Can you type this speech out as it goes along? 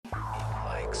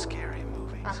like scary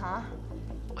movies. Uh-huh.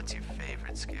 What's your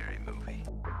favorite scary movie?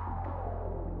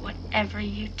 Whatever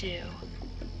you do,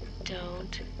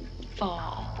 don't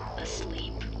fall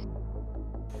asleep.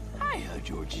 Hiya,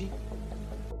 Georgie.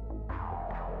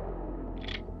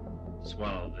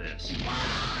 Swallow this.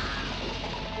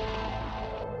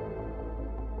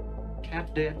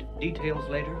 Cat dead. Details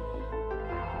later.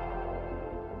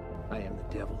 I am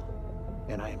the devil,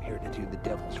 and I am here to do the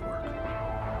devil's work.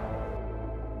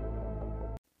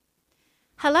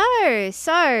 Hello.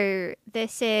 So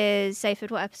this is Zayford.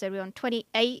 What episode are we on?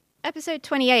 28. Episode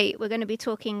 28. We're going to be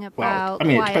talking about. Well, I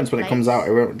mean, it depends when it comes out.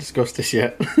 I won't discuss this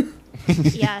yet.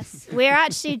 Yes, we're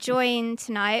actually joined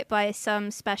tonight by some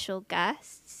special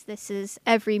guests. This is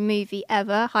Every Movie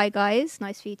Ever. Hi, guys.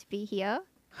 Nice for you to be here.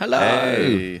 Hello.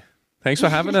 Hey. Thanks for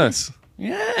having us.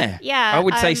 Yeah. Yeah. I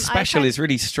would say special is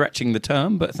really stretching the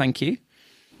term, but thank you.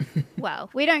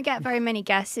 Well, we don't get very many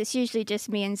guests. It's usually just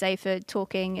me and Zayford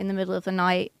talking in the middle of the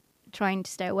night, trying to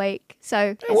stay awake.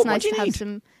 So it's nice to have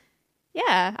some.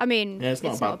 Yeah, I mean, it's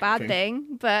not a bad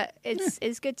thing, but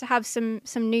it's good to have some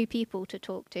new people to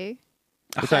talk to.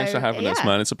 Well, thanks for having us,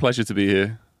 man. It's a pleasure to be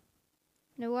here.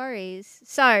 No worries.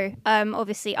 So,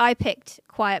 obviously, I picked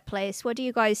Quiet Place. What do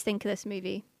you guys think of this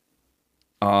movie?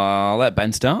 I'll let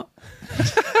Ben start.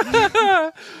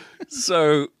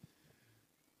 So,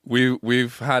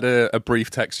 we've had a brief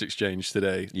text exchange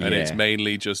today, and it's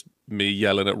mainly just me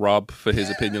yelling at Rob for his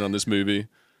opinion on this movie.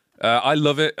 I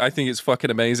love it. I think it's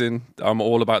fucking amazing. I'm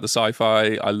all about the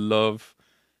sci-fi. I love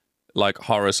like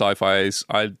horror sci-fis.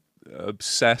 I'm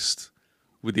obsessed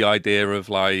with the idea of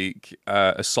like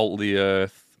a salt of the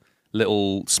earth,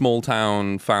 little small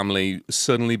town family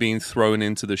suddenly being thrown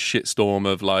into the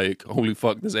shitstorm of like, holy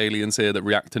fuck, there's aliens here that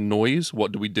react to noise.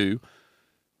 What do we do?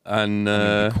 And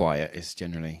be quiet is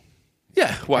generally.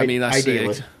 Yeah, well, I mean that's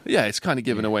ideally. it's kind of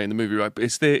given away in the movie, right? But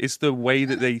it's the way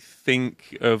that they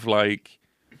think of like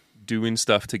doing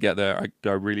stuff to get there. I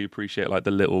really appreciate like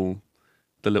the little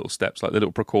steps, like the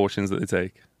little precautions that they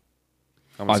take.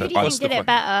 Who do you think did it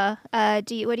better? What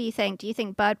do you think? Do you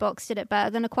think Bird Box did it better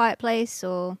than A Quiet Place,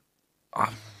 or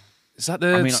is that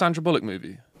the Sandra Bullock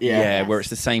movie? Yeah, where it's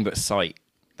the same but sight.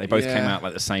 They both came out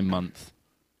like the same month.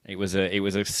 It was a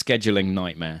scheduling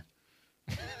nightmare.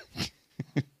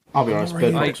 I'll be honest,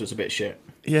 Bird Box was a bit shit.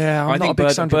 Yeah, I'm not a big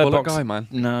Sandra Bullock guy, man.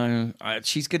 No,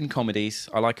 she's good in comedies.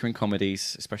 I like her in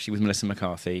comedies, especially with Melissa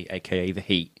McCarthy, a.k.a. The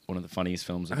Heat, one of the funniest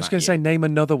films of I was going to say, name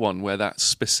another one where that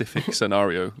specific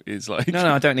scenario is like...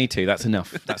 No, I don't need to. That's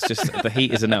enough. That's just... The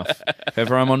Heat is enough. If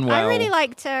ever I'm unwell... I really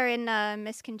liked her in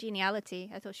Miss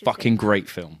Congeniality. I thought she was fucking great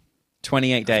film.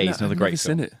 28 Days, another great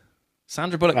film. I've never seen it.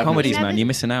 Sandra Bullock comedies, man. You're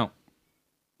missing out.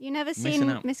 You never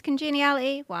seen Miss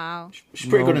Congeniality? Wow. She's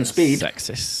pretty good in Speed.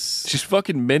 Sexist. She's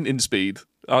fucking mint in Speed.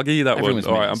 I'll give you that Everyone's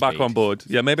one. All right, I'm back on board.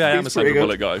 Yeah, maybe I am a Sandra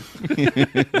Bullock guy.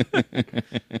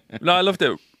 No, I loved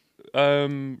it.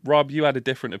 Rob, you had a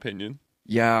different opinion.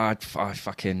 Yeah, I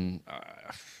fucking...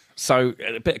 So,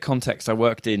 a bit of context, I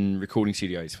worked in recording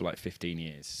studios for like 15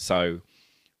 years. So,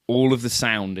 all of the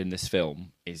sound in this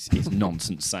film is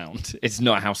nonsense sound. It's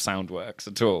not how sound works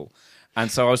at all. And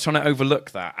so I was trying to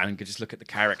overlook that and just look at the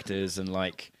characters and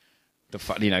like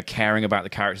caring about the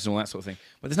characters and all that sort of thing.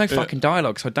 But there's no fucking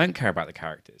dialogue, so I don't care about the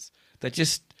characters. They're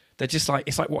just like,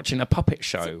 it's like watching a puppet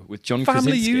show with John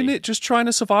Family Krasinski. unit just trying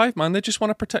to survive, man. They just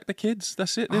want to protect the kids.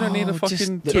 That's it. They don't need to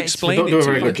explain it. They don't do a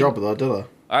very good job of that, do they?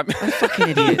 They're fucking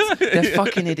idiots. They're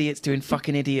fucking idiots doing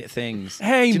fucking idiot things.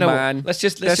 Hey, man, let's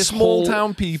just small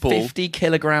town people. 50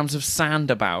 kilograms of sand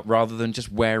about rather than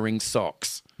just wearing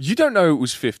socks. You don't know it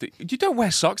was 50. You don't wear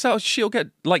socks out. She'll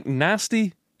get like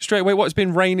nasty straight away. What, it's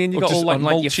been raining. You got all like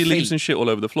mulchy leaves and shit all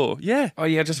over the floor. Yeah. Oh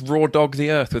yeah, just raw dog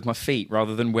the earth with my feet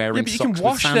rather than wearing socks. Yeah, but you can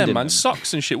wash them, man.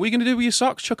 Socks and shit. What are you going to do with your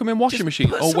socks? Chuck them in washing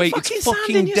machine. Oh wait, it's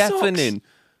fucking deafening.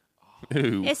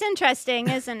 Ooh. It's interesting,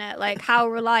 isn't it? Like how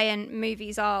reliant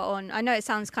movies are on. I know it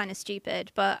sounds kind of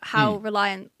stupid, but how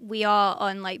reliant we are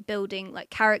on like building,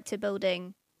 like character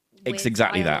building. It's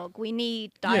exactly dialogue. that. We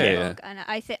need dialogue, and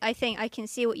I think I can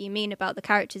see what you mean about the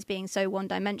characters being so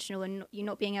one-dimensional and you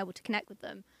not being able to connect with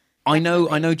them. I know.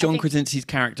 John Krasinski's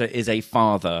character is a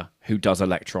father who does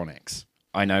electronics.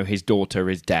 I know his daughter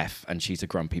is deaf and she's a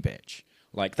grumpy bitch.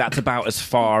 Like that's about as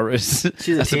far as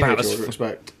she's a teenager. I would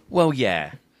expect. Well,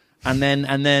 yeah. And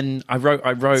then I wrote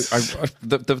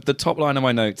the top line of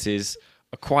my notes is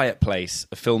A Quiet Place,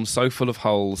 a film so full of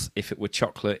holes. If it were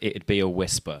chocolate, it'd be a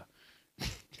whisper.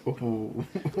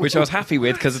 Which I was happy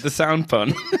with because of the sound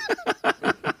pun.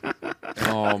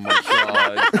 Oh my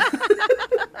god!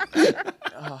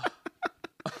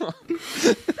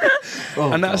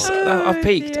 and that's I've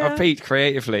peaked. I've peaked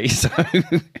creatively, so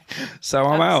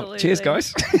I'm out. Cheers,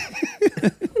 guys.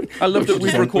 I love that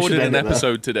we've recorded an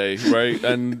episode today, right?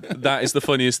 And that is the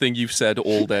funniest thing you've said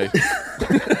all day.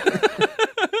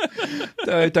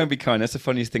 Don't be kind. That's the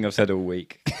funniest thing I've said all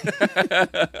week.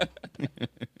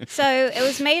 So it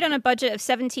was made on a budget of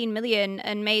 17 million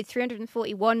and made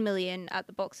 341 million at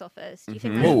the box office. Do you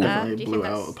think that's fair? Do you think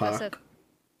that's a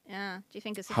yeah? Do you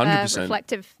think it's a fair 100%.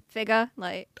 reflective figure?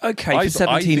 Like, okay, for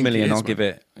 17 million, I'll give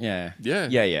it. Yeah.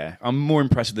 I'm more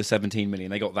impressed with the 17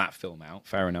 million. They got that film out.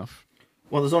 Fair enough.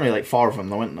 Well, there's only like 4 of them,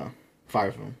 though, isn't there?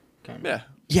 5 of them. Kind of. Yeah.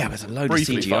 Yeah, there's a load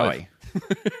Briefly of CGI.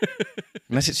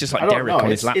 Unless it's just like I don't Derek know.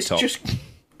 on his laptop.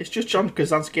 It's just John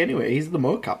Krasinski anyway. He's the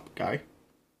mocap guy.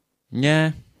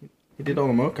 Yeah. He did all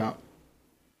the mocap.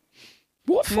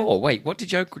 What for? Wait, what did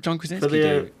John Krasinski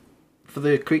do? For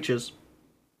the creatures.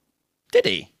 Did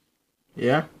he?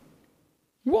 Yeah.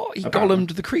 What? He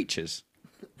Gollum'd the creatures?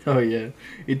 Oh, yeah.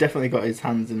 He definitely got his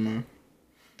hands in there.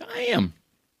 Damn.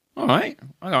 All right.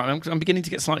 I'm beginning to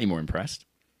get slightly more impressed.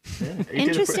 Yeah,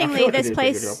 interestingly, this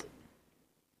place,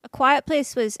 A Quiet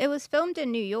Place, was filmed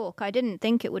in New York. I didn't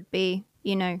think it would be,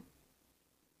 I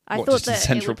thought that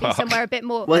it would be somewhere a bit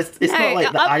more. Well, it's not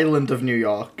like the island of New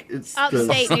York. It's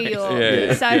upstate New York.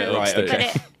 Yeah. So, right,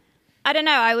 okay. But I don't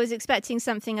know. I was expecting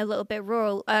something a little bit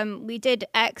rural. We did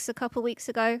X a couple of weeks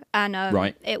ago, and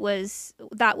right.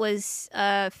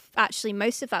 Actually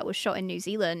most of that was shot in New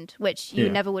Zealand, which you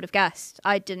never would have guessed.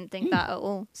 I didn't think that at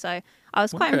all. So I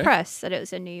was quite impressed that it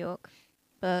was in New York.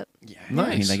 But yeah,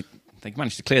 nice. I mean, they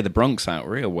managed to clear the Bronx out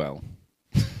real well.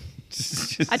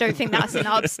 I don't think that's in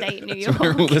upstate New York.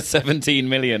 Where all the 17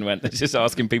 million went. They're just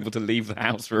asking people to leave the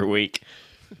house for a week.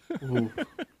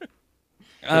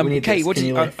 Kate,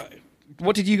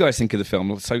 what did you guys think of the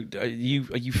film? So, are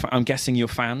you? I'm guessing you're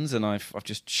fans, and I've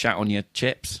just shat on your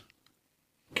chips.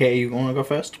 Kate, you want to go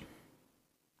first?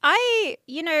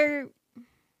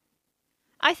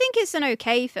 I think it's an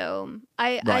okay film.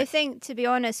 I think, to be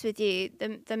honest with you,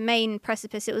 the main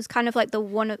precipice, it was kind of like the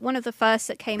one of the first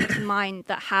that came to mind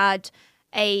that had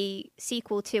a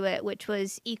sequel to it, which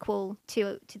was equal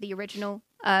to the original.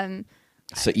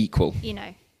 So equal.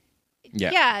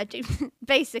 Yeah,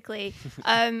 basically.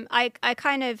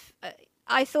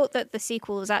 I thought that the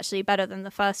sequel was actually better than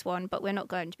the first one, but we're not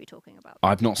going to be talking about that.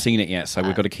 I've not seen it yet, so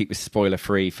we've got to keep this spoiler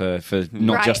free for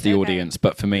not just the audience,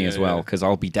 but for me as well, because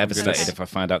I'll be devastated if I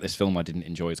find out this film I didn't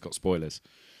enjoy has got spoilers.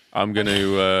 I'm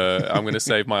gonna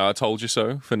save my "I told you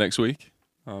so" for next week.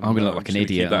 I'm gonna look like an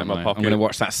idiot. I'm gonna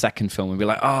watch that second film and be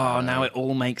like, "Oh, now it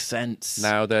all makes sense."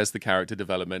 Now there's the character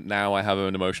development. Now I have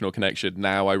an emotional connection.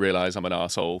 Now I realise I'm an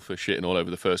arsehole for shitting all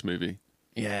over the first movie.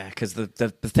 Yeah, because the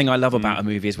thing I love about a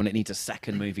movie is when it needs a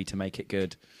second movie to make it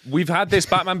good. We've had this.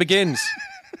 Batman Begins.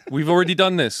 We've already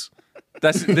done this.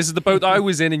 This is the boat I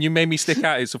was in, and you made me stick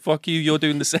at it. So fuck you. You're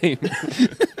doing the same.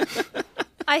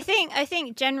 I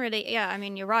think generally, yeah. I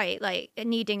mean, you're right. Like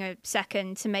needing a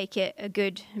second to make it a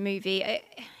good movie.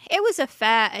 It was a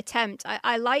fair attempt.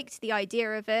 I liked the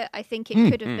idea of it. I think it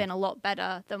could have been a lot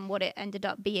better than what it ended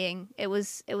up being. It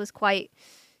was quite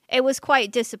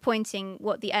disappointing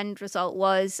what the end result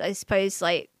was. I suppose,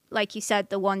 like you said,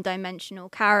 the one-dimensional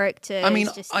character.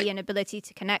 Just the inability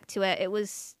to connect to it. It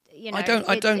was. I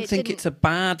don't think it's a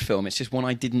bad film. It's just one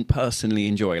I didn't personally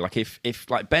enjoy. Like if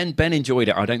like Ben enjoyed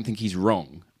it, I don't think he's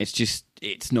wrong. It's just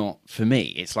it's not for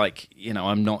me. It's like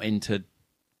I'm not into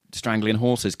strangling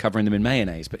horses, covering them in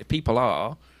mayonnaise. But if people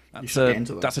are, that's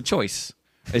a choice.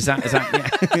 Is that yeah?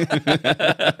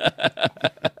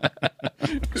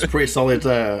 It's a pretty solid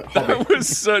hobby. That was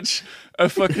such a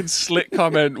fucking slick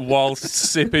comment whilst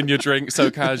sipping your drink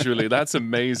so casually. That's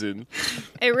amazing.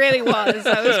 It really was.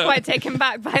 I was quite taken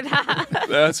back by that.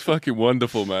 That's fucking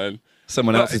wonderful, man.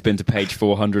 Someone else has been to page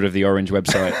 400 of the Orange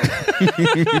website.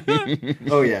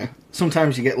 Oh, yeah.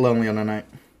 Sometimes you get lonely on a night.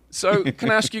 So,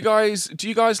 can I ask you guys, do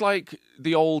you guys like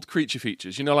the old creature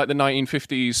features? Like the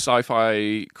 1950s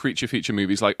sci-fi creature feature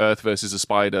movies like Earth versus a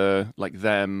Spider, like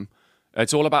Them.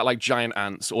 It's all about like giant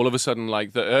ants. All of a sudden,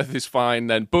 like the Earth is fine,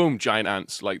 then boom, giant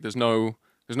ants. Like there's no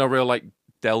real like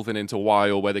delving into why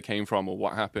or where they came from or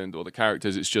what happened or the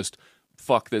characters. It's just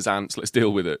fuck, there's ants. Let's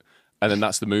deal with it. And then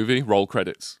that's the movie. Roll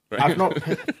credits. Right? I've not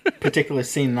particularly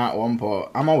seen that one, but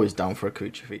I'm always down for a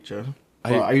creature feature.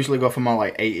 I usually go for more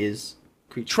like 80s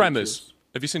creature Tremors. features.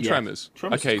 Have you seen Yeah. Tremors?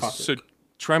 Tremors is Okay, classic. so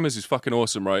Tremors is fucking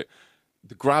awesome, right?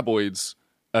 The graboids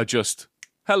are just,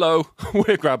 hello,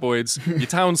 we're graboids. Your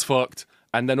town's fucked.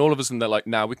 And then all of a sudden they're like,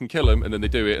 nah, we can kill him. And then they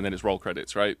do it, and then it's roll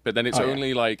credits, right? But then it's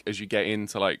only like as you get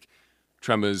into like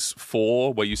Tremors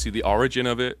 4, where you see the origin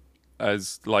of it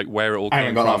as like where it all came from. I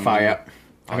haven't got that far yet.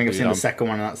 I think I've seen the second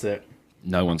one and that's it.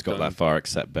 No one's got that far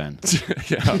except Ben.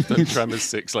 Yeah, I've done Tremors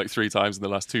 6 like 3 times in the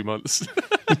last 2 months.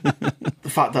 The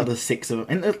fact that there's 6 of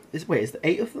them. Is there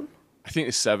 8 of them? I think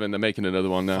it's 7. They're making another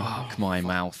one now. Fuck my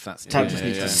mouth. That's That just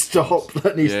needs to stop.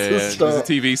 That needs to stop. There's a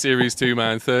TV series too,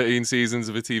 man. 13 seasons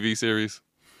of a TV series.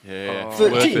 Yeah.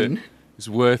 13? It's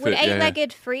worth it. Would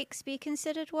Eight-Legged Freaks be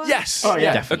considered one? Yes. Oh,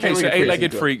 yeah. Okay, so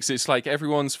Eight-Legged Freaks, it's like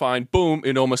everyone's fine. Boom,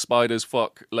 enormous spiders,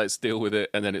 fuck, let's deal with it.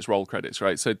 And then it's roll credits,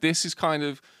 right? So this is kind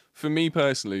of, for me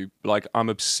personally, like I'm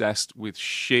obsessed with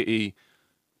shitty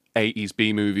 80s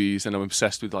B movies and I'm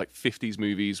obsessed with like 50s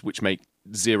movies which make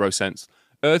zero sense.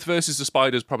 Earth versus the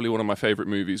Spider is probably one of my favorite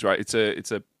movies, right? It's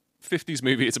a 50s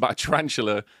movie. It's about a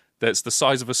tarantula that's the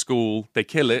size of a school. They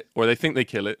kill it, or they think they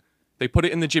kill it. They put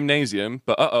it in the gymnasium,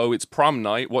 but it's prom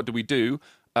night. What do?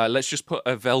 Let's just put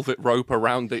a velvet rope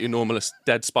around the enormous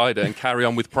dead spider and carry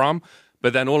on with prom.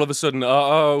 But then all of a sudden,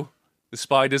 the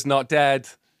spider's not dead.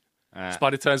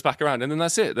 Spider turns back around, and then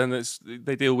that's it. Then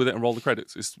they deal with it and roll the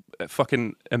credits. It's a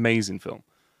fucking amazing film.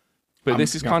 But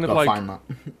this is kind of like,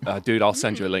 dude, I'll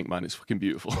send you a link, man. It's fucking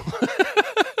beautiful.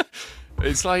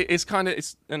 It's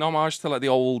an homage to like the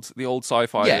old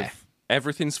sci-fi. Yeah.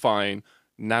 Everything's fine.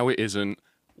 Now it isn't.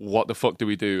 What the fuck do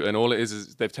we do? And all it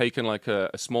is they've taken like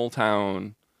a small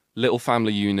town, little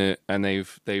family unit, and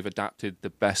they've adapted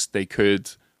the best they could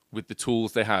with the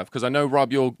tools they have. Because I know,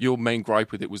 Rob, your main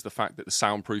gripe with it was the fact that the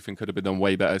soundproofing could have been done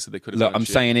way better, so they could have. Look, I'm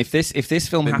saying if this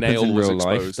film happens in real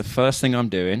life, the first thing I'm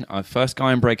doing, first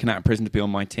guy I'm breaking out of prison to be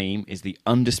on my team is the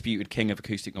undisputed king of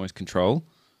acoustic noise control,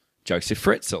 Joseph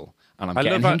Fritzl. And I'm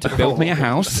getting him to build me a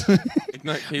house.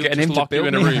 No, he'll just lock you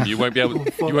in a room. You won't be able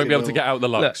to get out the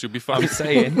locks. You'll be fine.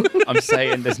 I'm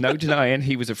saying there's no denying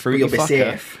he was a fruity fucker.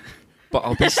 Safe. But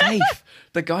I'll be safe.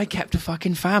 The guy kept a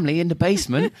fucking family in the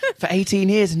basement for 18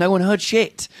 years and no one heard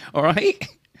shit. All right?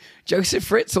 Joseph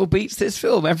Fritzl beats this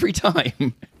film every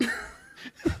time.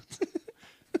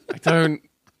 I don't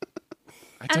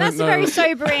And that's know. a very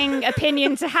sobering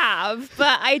opinion to have,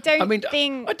 but I don't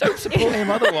think... I don't support him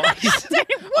otherwise.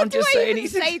 What do I even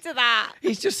say to that?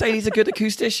 He's just saying he's a good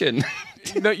acoustician.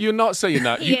 No, you're not saying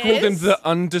that. You called him the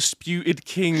undisputed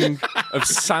king of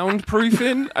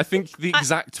soundproofing. I think the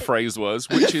exact phrase was,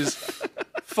 which is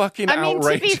fucking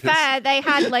outrageous. To be fair, they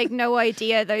had like no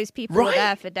idea those people were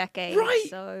there for decades. Right.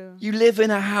 So. You live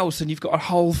in a house and you've got a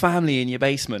whole family in your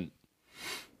basement.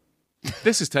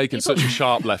 This has taken such a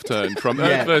sharp left turn from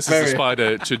Earth versus the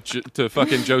Spider to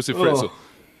fucking Joseph Fritzl.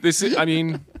 This is,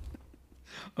 I'm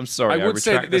sorry. I would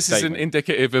say that this isn't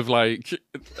indicative of like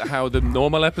how the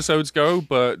normal episodes go,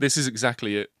 but this is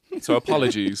exactly it. So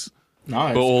apologies.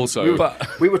 Nice. But also,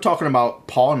 we were talking about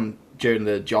porn during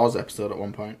the Jaws episode at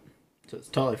one point, so it's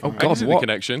totally fine. Oh God, what the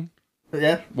connection?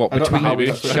 Yeah. What between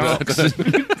sharks?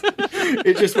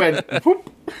 It just went.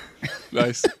 Whoop.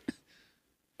 Nice.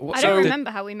 I don't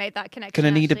remember how we made that connection.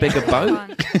 Gonna need a bigger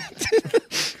boat?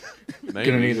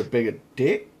 Gonna need a bigger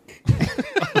dick?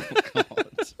 Oh,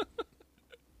 God.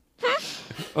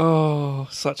 Oh,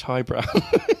 such highbrow.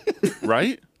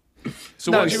 Right?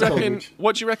 So what do you reckon?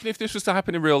 What do you reckon if this was to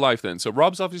happen in real life then? So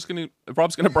Rob's gonna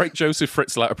break Joseph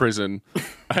Fritzl out of prison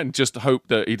and just hope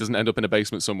that he doesn't end up in a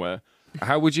basement somewhere.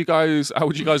 How would you guys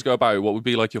go about it? What would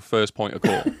be like your first point of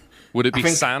call? Would it be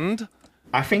sand?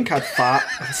 I think I'd fart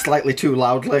slightly too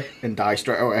loudly and die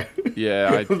straight away.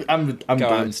 Yeah, I'm go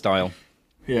out in style.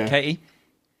 Yeah, Katie.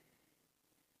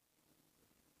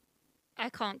 I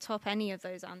can't top any of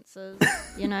those answers.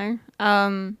 You know,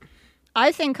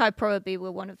 I think I probably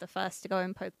were one of the first to go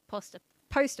in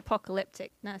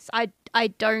post-apocalypticness. I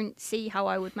don't see how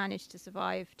I would manage to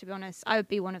survive, to be honest. I would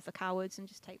be one of the cowards and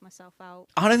just take myself out.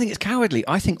 I don't think it's cowardly.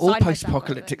 I think all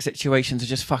post-apocalyptic situations are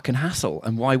just fucking hassle.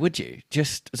 And why would you?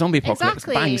 Just zombie apocalypse,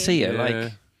 bang, see you. Yeah.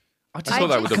 Like, I just saw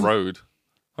that with the road.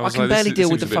 I can barely deal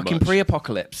with the fucking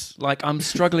pre-apocalypse. Like, I'm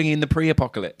struggling in the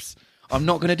pre-apocalypse. I'm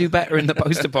not going to do better in the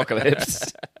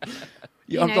post-apocalypse.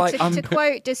 To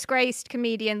quote disgraced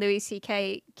comedian Louis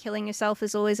C.K., killing yourself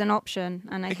is always an option.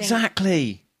 And I think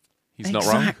exactly. He's not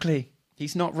wrong. Exactly.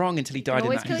 He's not wrong until he died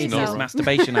in that his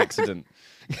masturbation accident.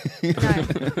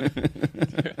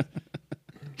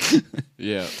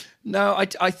 Yeah. No,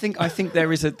 I think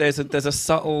there's a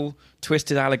subtle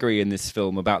twisted allegory in this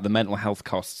film about the mental health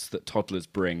costs that toddlers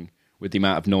bring with the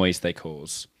amount of noise they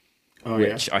cause.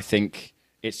 Which I think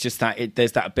it's just that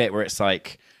there's that bit where it's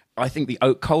like, I think the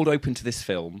cold open to this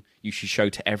film you should show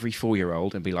to every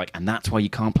 4-year-old and be like, and that's why you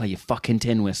can't play your fucking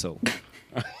tin whistle.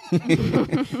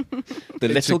 The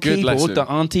little keyboard that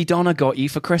Auntie Donna got you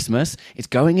for Christmas is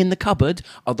going in the cupboard,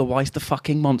 otherwise the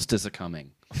fucking monsters are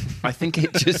coming. I think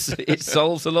it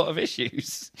solves a lot of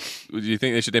issues. Do you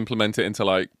think they should implement it into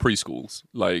like preschools?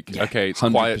 Like, Yeah, okay, it's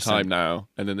 100%. quiet time now,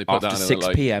 and then they put After down 6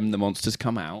 like, p.m., the monsters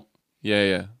come out.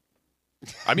 yeah.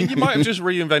 I mean, you might have just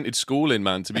reinvented schooling,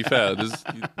 man. To be fair,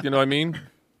 you know what I mean?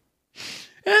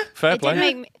 Yeah, fair It play. did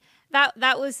make me,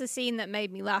 that was the scene that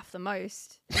made me laugh the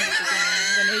most. In the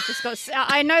beginning, when it just got.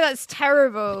 I know that's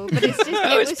terrible, but it's just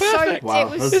it was perfect. so. Wow, It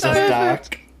was that's so just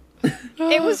dark.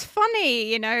 It was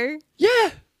funny, you know. Yeah.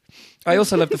 I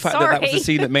also love the fact that was the Sorry.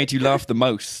 scene that made you laugh the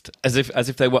most, as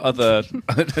if there were other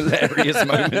hilarious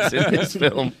moments in this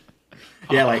film.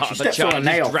 Yeah, like she the steps on a child is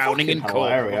nail. drowning in coal.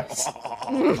 Hilarious.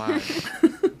 Oh, man.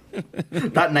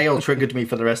 That nail triggered me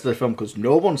for the rest of the film because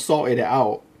no one sorted it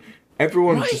out.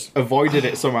 Everyone just avoided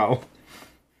it somehow.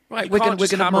 Right, We're gonna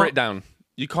hammer it down.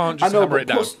 You can't just hammer it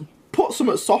down. Put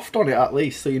something soft on it at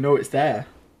least, so you know it's there.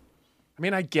 I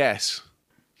mean, I guess.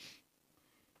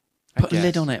 Put a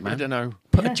lid on it, man. I don't know.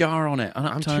 Put a jar on it.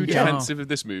 I'm too jar. defensive of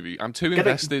this movie. I'm too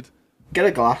invested. Get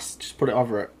a glass, just put it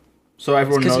over it, so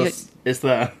everyone knows it's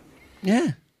there.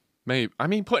 Yeah. Maybe. I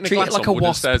mean, putting a Treat it glass like on a wooden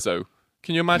wasp. stairs, though.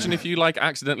 Can you imagine if you like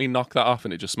accidentally knock that off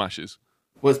and it just smashes?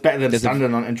 Well, it's better than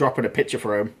standing on it and dropping a picture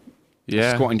frame.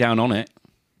 Yeah. Squatting down on it.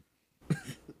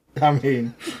 I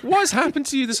mean, What has happened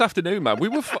to you this afternoon, man? We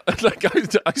were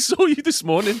I saw you this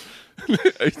morning.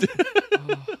 I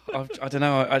don't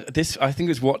know. I think it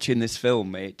was watching this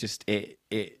film. It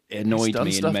annoyed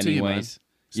me in many ways.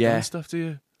 Yeah, stuff to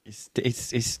you.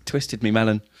 It's twisted me,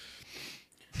 melon.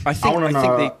 I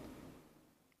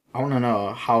want to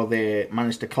know how they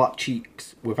managed to clap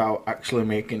cheeks without actually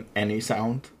making any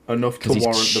sound enough to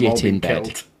warrant them all being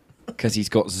killed. Because he's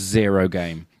got zero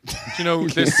game. Do you know,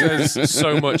 this says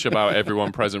so much about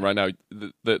everyone present right now.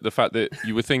 The fact that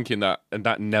you were thinking that, and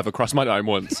that never crossed my mind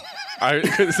once.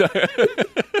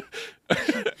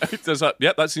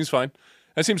 That seems fine.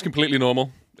 That seems completely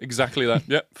normal. Exactly that.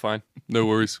 Yep, fine. No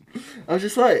worries. I was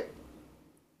just like,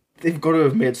 they've got to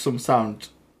have made some sound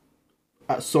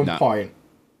at some point,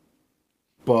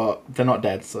 but they're not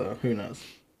dead, so who knows?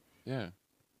 Yeah.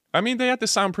 I mean, they had the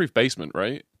soundproof basement,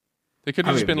 right? They could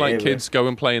have just been like, kids go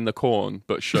and play in the corn,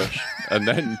 but shush, and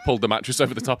then pulled the mattress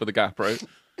over the top of the gap, right?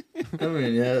 I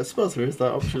mean, yeah, I suppose there is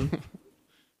that option.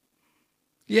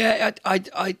 Yeah, I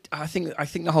think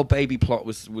the whole baby plot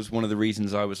was one of the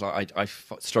reasons I was like I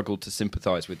struggled to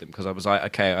sympathise with them, because I was like,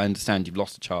 okay, I understand you've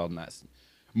lost a child and that's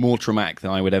more traumatic than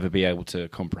I would ever be able to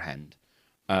comprehend.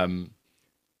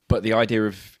 But the idea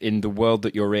of, in the world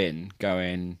that you're in,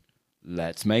 going,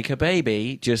 let's make a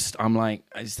baby, I'm like,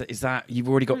 is that you've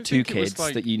already got two kids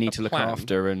that you need to look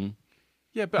after? And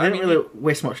yeah, but I didn't really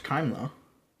waste much time though.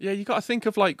 Yeah, you got to think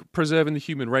of like preserving the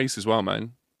human race as well,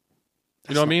 man.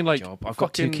 You know what I mean? Like, I've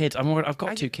got two kids. I've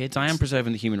got two kids. I am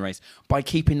preserving the human race by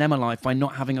keeping them alive, by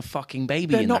not having a fucking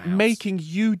baby. They're not making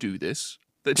you do this.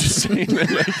 They're just saying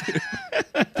that,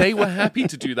 like, they were happy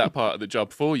to do that part of the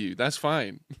job for you. That's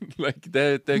fine. Like,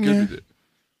 they're good with it.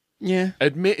 Yeah.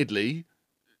 Admittedly,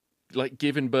 like,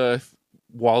 giving birth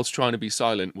whilst trying to be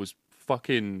silent was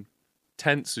fucking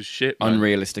tense as shit, man.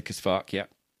 Unrealistic as fuck. Yeah.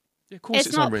 Yeah, of course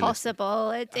it's not possible.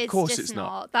 It's course just it's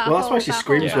not. That Well, that's why she that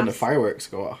screams whole when the fireworks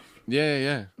go off.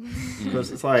 Yeah.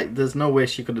 Because it's like, there's no way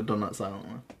she could have done that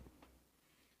silently.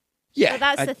 Yeah, but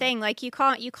that's the thing. Like, you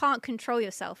can't control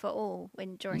yourself at all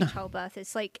during childbirth.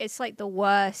 It's like the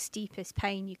worst, deepest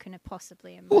pain you can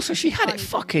possibly imagine. Also, she had it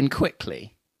fucking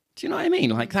quickly. Do you know what I mean?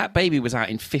 Like, that baby was out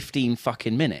in 15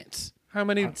 fucking minutes. How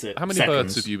many Seconds.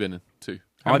 births have you been to?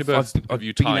 How many births have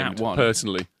you been timed at one.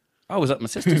 personally? I was at my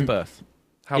sister's birth.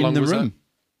 How long was room.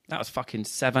 That was fucking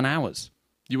 7 hours.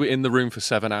 You were in the room for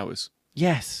 7 hours?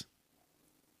 Yes.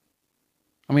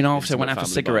 I mean, obviously I went out for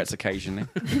cigarettes occasionally.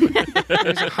 It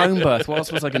was a home birth. What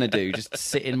else was I going to do? Just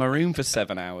sit in my room for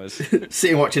 7 hours?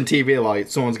 Sitting watching TV like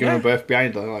someone's giving birth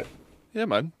behind her. Like, Yeah,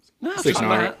 man. No, Just fuck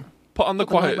ignore that. Put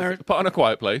on a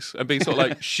quiet place and be sort of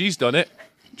like, she's done it.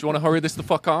 Do you want to hurry this the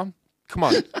fuck on? Come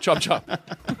on, chop.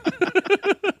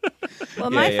 Well,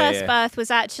 my first birth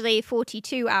was actually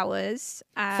 42 hours.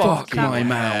 Fuck my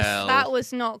mouth. That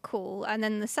was not cool. And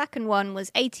then the second one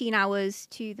was 18 hours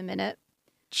to the minute.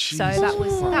 So that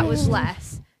was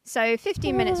less. So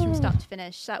 15 minutes from start to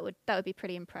finish. That would be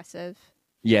pretty impressive.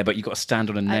 Yeah, but you got to stand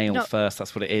on a nail first.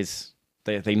 That's what it is.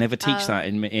 They never teach that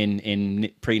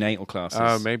in prenatal classes.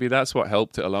 Oh, maybe that's what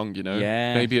helped it along. You know,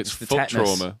 Yeah, maybe it's the foot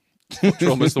tetanus. trauma. Foot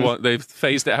trauma's the one they've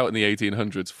phased it out in the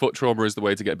 1800s. Foot trauma is the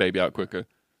way to get baby out quicker.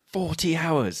 40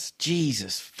 hours.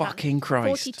 Jesus fucking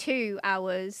Christ. 42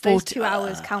 hours. Those 2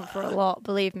 hours count for a lot,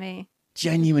 believe me.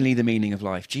 Genuinely the meaning of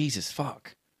life. Jesus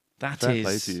fuck. That Fair is.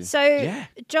 play to you. So Yeah.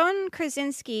 John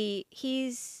Krasinski,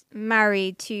 he's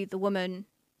married to the woman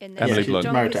in this. Emily John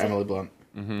Blunt. married to Krasin- Emily Blunt.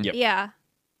 Mm-hmm. Yep. Yeah.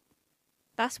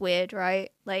 That's weird,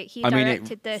 right? Like, he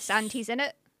directed this and he's in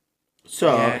it?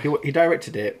 So, he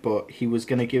directed it, but he was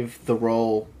going to give the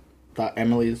role that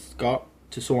Emily's got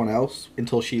to someone else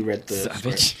until she read the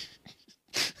script.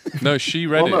 No, she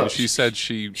read it, no, and she said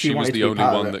she was the only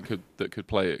one that could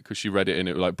play it, because she read it and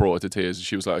it like brought her to tears. And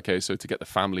she was like, okay, so to get the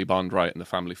family bond right and the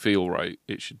family feel right,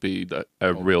 it should be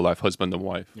a real life husband and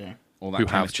wife who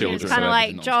have children. It's kind of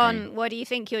like, John, what do you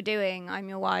think you're doing? I'm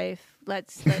your wife.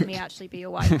 Let me actually be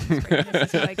your wife.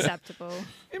 This is not acceptable.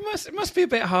 It must be a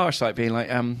bit harsh, like being like,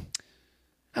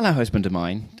 hello, husband of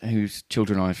mine, whose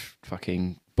children I've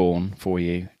fucking born for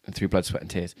you through blood, sweat and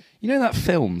tears. You know that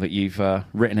film that you've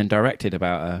written and directed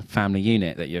about a family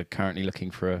unit that you're currently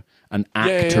looking for an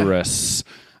actress?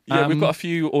 Yeah, we've got a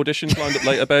few auditions lined up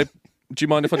later, babe. Do you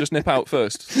mind if I just nip out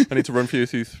first? I need to run through a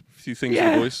few things with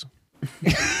the boys.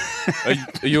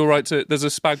 Are you all right to... There's a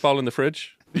spag bol in the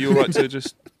fridge. Are you all right to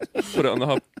just put it on the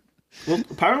hob? Well,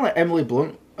 apparently Emily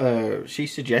Blunt, she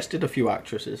suggested a few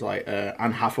actresses, like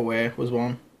Anne Hathaway was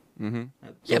one. Mm-hmm.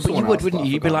 Yeah, but you would, wouldn't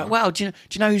you? You'd be like, well, do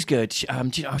you know who's good? She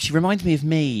reminds me of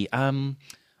me.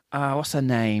 What's her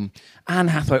name? Anne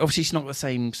Hathaway. Obviously, she's not got the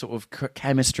same sort of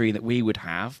chemistry that we would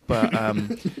have, but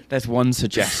there's one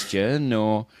suggestion.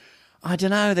 Or, I don't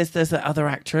know, there's that other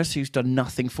actress who's done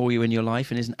nothing for you in your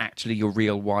life and isn't actually your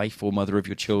real wife or mother of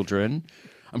your children.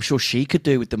 I'm sure she could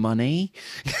do with the money.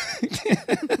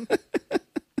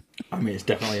 I mean, it's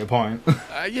definitely a point.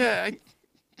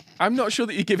 I'm not sure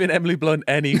that you're giving Emily Blunt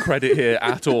any credit here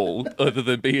at all, other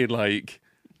than being like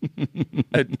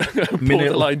a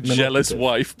borderline jealous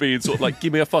wife, being sort of like,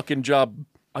 give me a fucking job.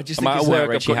 I just think it's an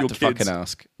outrage you have to fucking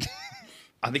ask.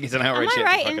 I think it's an outrage. Am I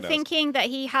right in thinking that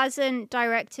he hasn't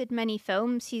directed many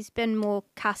films? He's been more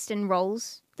cast in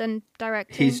roles than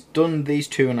directing. He's done these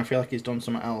two, and I feel like he's done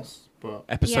something else. But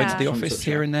episodes of The Office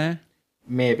here and there,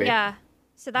 maybe. Yeah.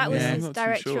 So that was his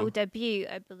directorial debut,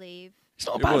 I believe. It's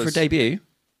not bad for a debut.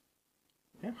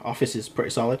 Yeah, Office is pretty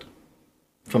solid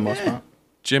for most part.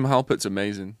 Jim Halpert's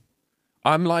amazing.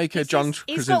 I'm like a John Krasinski nerd,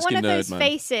 man. He's got one of those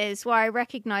faces where I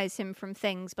recognise him from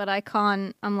things, but I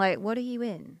can't. I'm like, what are you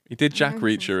in? He did Jack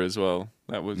Reacher as well.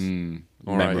 That was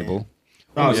memorable.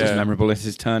 Right. What was as memorable as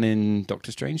his turn in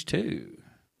Doctor Strange 2.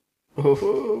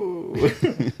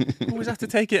 Always have to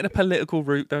take it in a political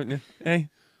route, don't you? Hey,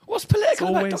 what's political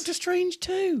about Doctor Strange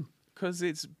 2? Because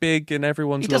it's big and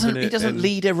everyone's loving it. He doesn't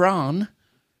lead Iran.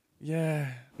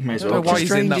 Yeah. May as I don't know well. why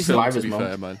he's in that film, to be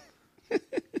fair, man. I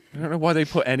don't know why they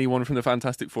put anyone from the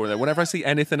Fantastic Four in there. Whenever I see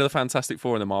anything of the Fantastic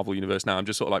Four in the Marvel Universe now, I'm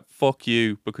just sort of like, fuck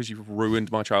you, because you've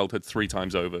ruined my childhood 3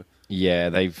 times over. Yeah,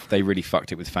 they really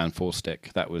fucked it with Fan Four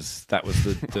Stick. That was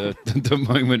the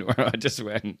moment where I just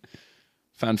went,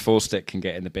 Fan Four Stick can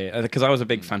get in the beer. Because I was a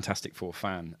big Fantastic Four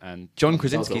fan, and John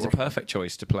Krasinski's a perfect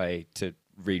choice to play to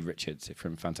Reed Richards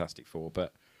from Fantastic Four,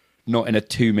 but not in a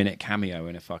 2-minute cameo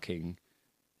in a fucking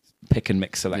pick and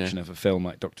mix selection of a film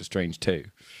like Doctor Strange 2.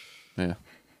 Yeah.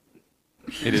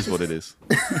 It is what it is.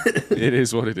 It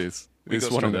is what it is.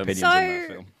 It's one of them. So, on that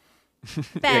film.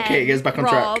 Ben, Katie gets back on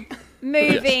track.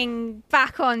 Moving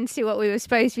back on to what we were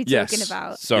supposed to be talking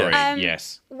about. Sorry,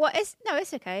 yes.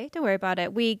 It's okay. Don't worry about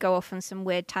it. We go off on some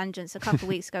weird tangents. A couple of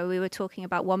weeks ago, we were talking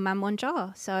about One Man, One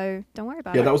Jar. So don't worry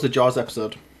about it. Yeah, that was the Jaws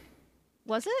episode.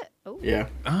 Was it? Oh. Yeah.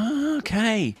 Ah,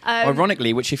 okay.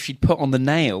 Ironically, which if she'd put on the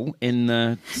nail in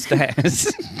the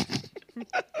stairs...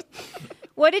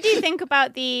 What did you think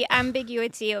about the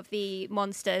ambiguity of the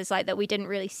monsters, like that we didn't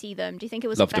really see them? Do you think it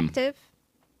was effective?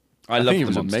 I loved think it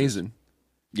was monsters. amazing.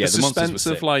 Yeah, the suspense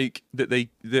of like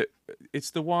that it's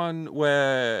the one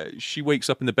where she wakes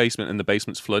up in the basement and the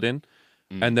basement's flooding,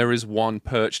 and there is one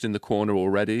perched in the corner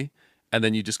already, and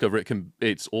then you discover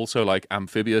it's also like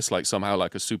amphibious, like somehow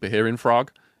like a super hearing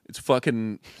frog. It's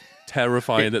fucking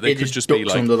terrifying that they could just be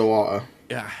like under the water.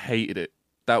 Yeah, I hated it.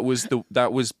 That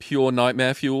was pure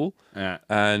nightmare fuel. Yeah.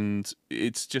 And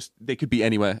it's just they could be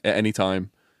anywhere at any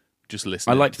time. Just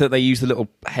listening. I liked that they used the little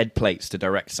head plates to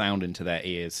direct sound into their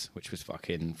ears, which was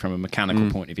fucking, from a mechanical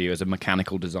point of view, as a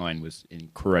mechanical design, was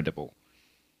incredible.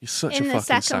 You're such in a the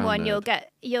fucking second one, nerd.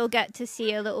 you'll get to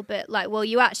see a little bit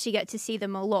you actually get to see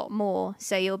them a lot more,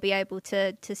 so you'll be able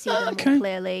to see them more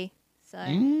clearly. So,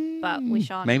 but we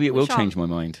shan't. Maybe it will change my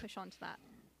mind. Push on to that.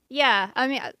 Yeah, I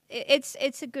mean,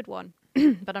 it's a good one,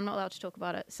 but I'm not allowed to talk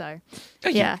about it. So,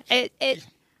 yeah,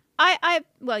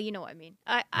 well, you know what I mean.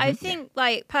 I think,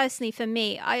 like, personally for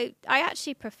me, I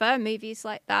actually prefer movies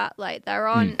like that. Like, there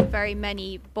aren't very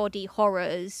many body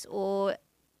horrors or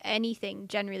anything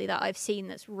generally that I've seen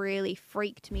that's really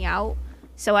freaked me out.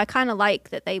 So I kind of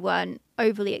like that they weren't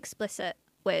overly explicit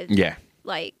with,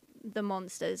 like, the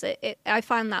monsters. I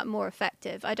find that more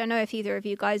effective. I don't know if either of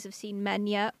you guys have seen Men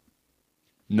yet.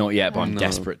 Not yet, but I'm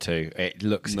desperate to. It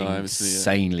looks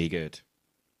insanely good.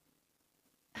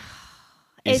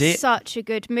 It's such a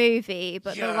good movie,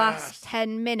 but the last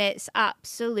 10 minutes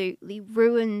absolutely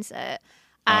ruins it.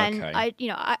 And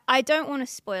I don't want to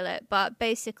spoil it, but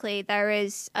basically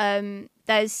there's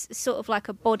sort of like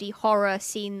a body horror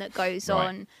scene that goes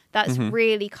on that's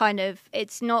really kind of,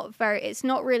 it's not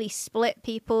really split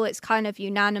people. It's kind of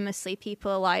unanimously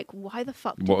people are like, why the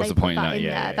fuck did they put that in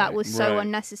there? That was so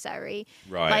unnecessary.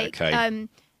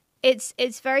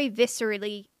 It's very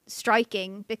viscerally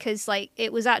striking because like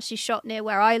it was actually shot near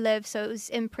where I live, so it was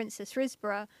in Princess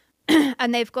Risborough.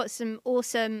 And they've got some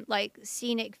awesome like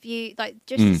scenic view, like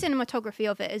just the cinematography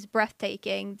of it is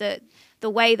breathtaking. The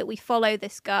way that we follow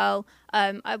this girl,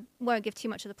 I won't give too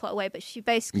much of the plot away, but she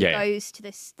basically goes to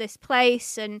this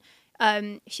place and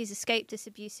she's escaped this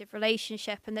abusive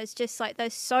relationship, and there's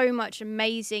so much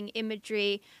amazing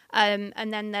imagery, and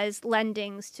then there's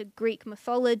lendings to Greek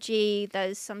mythology.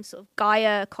 There's some sort of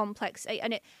Gaia complex,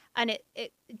 and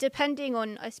it depending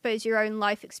on, I suppose, your own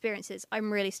life experiences.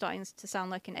 I'm really starting to sound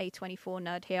like an A24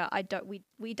 nerd here.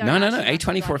 We don't. No.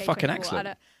 A24 are fucking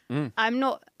excellent. I'm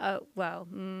not. Well,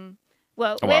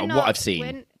 what I've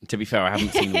seen. To be fair, I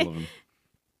haven't seen all of them.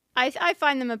 I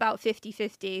find them about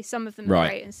 50-50. Some of them are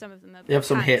great and some of them are You have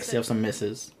some hits, you have some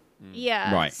misses.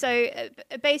 Yeah. Right. So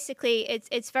basically,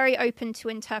 it's very open to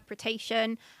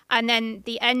interpretation, and then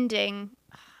the ending,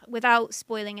 without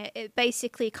spoiling it, it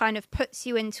basically kind of puts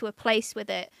you into a place with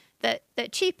it that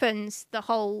cheapens the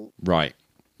whole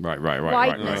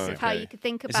wideness of how you could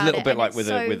think about it. It's a little bit like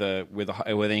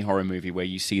with any horror movie where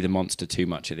you see the monster too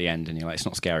much at the end, and you're like, it's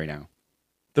not scary now.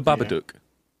 The Babadook.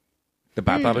 The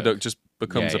Babadook just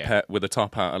becomes a pet with a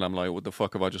top hat, and I'm like, what the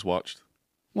fuck have I just watched?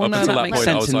 Well, no, that makes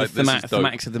sense in the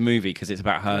thematics of the movie because it's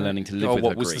about her learning to live with her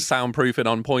what was grief. The soundproofing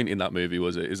on point in that movie?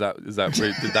 Was it? Did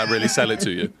that really sell it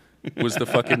to you? Was the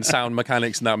fucking sound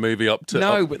mechanics in that movie up to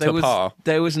par?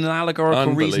 There was an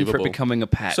allegorical reason for it becoming a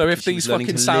pet. So if these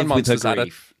fucking sound monsters had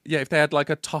if they had like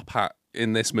a top hat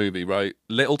in this movie, right?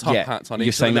 Little top hats on each.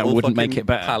 You're saying that wouldn't make it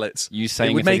better? Pallets. You're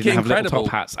saying if they didn't have little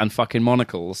top hats and fucking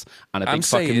monocles and a big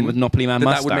fucking Monopoly Man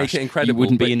mustache, that would make it incredible. You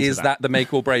wouldn't be into is that the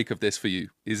make or break of this for you?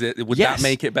 Is it? Would that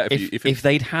make it better for you? If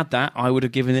they'd had that, I would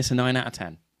have given this a 9 out of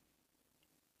 10.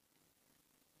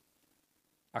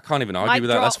 I can't even argue with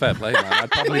that. That's fair play, man. I'd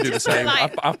probably do the same.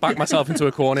 I've backed myself into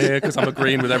a corner here because I'm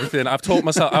agreeing with everything. I've taught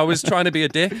myself. I was trying to be a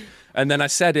dick, and then I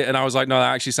said it, and I was like, no,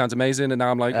 that actually sounds amazing. And now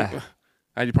I'm like,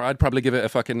 I'd probably give it a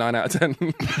fucking 9 out of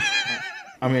 10.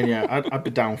 I mean, yeah, I'd be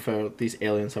down for these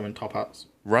aliens having top hats.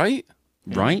 Right?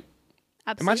 Yeah. Right?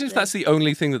 Absolutely. Imagine if that's the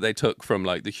only thing that they took from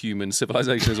like the human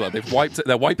civilization as well.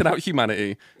 They're wiping out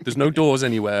humanity. There's no doors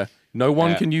anywhere. No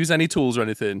one can use any tools or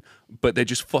anything, but they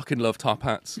just fucking love top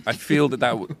hats. I feel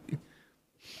that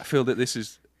this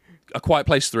is A Quiet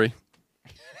Place 3.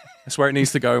 That's where it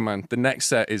needs to go, man. The next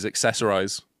set is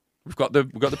accessorize. We've got the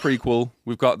prequel.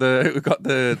 We've got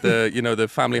the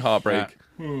family heartbreak.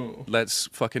 Yeah. Let's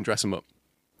fucking dress them up.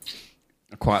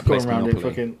 A Quiet Place around Monopoly. in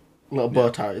fucking little bow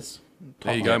ties.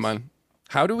 There you go, man.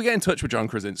 How do we get in touch with John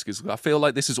Krasinski? I feel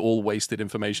like this is all wasted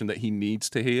information that he needs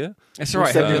to hear. It's all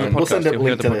right. We'll send a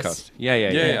link to this.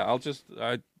 Yeah. All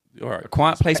right. A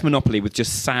Quiet Place Monopoly with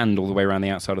just sand all the way around the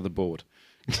outside of the board.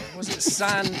 Was it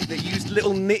sand? They used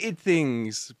little knitted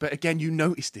things, but again, you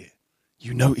noticed it.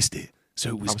 So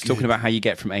it was. I was talking about how you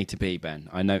get from A to B, Ben.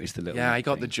 I noticed the little. Yeah, I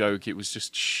got the joke. It was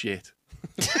just shit.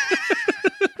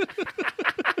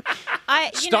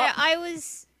 I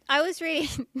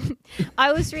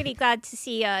was really glad to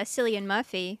see Cillian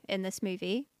Murphy in this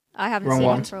movie. I haven't seen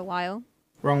him for a while.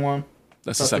 Wrong one.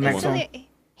 That's the second one.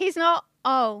 He's not.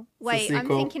 Oh wait, I'm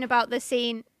thinking about the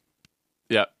scene.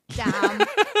 Yeah. Damn.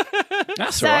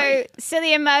 That's right. So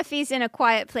Cillian Murphy's in A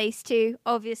Quiet Place too,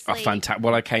 obviously. Oh, fantastic.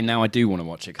 Well, okay, now I do want to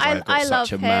watch it because I've got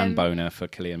such a man boner for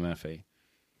Cillian Murphy.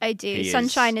 I do.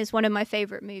 Sunshine is one of my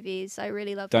favourite movies. I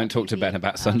really love. Don't talk to Ben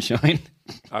about Sunshine.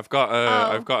 I've got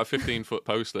a 15-foot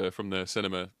poster from the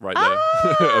cinema right there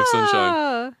of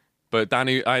Sunshine. But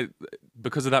Danny,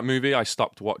 because of that movie, I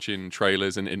stopped watching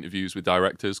trailers and interviews with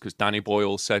directors because Danny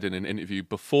Boyle said in an interview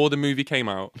before the movie came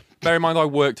out. Bear in mind, I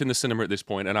worked in the cinema at this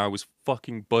point, and I was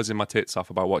fucking buzzing my tits off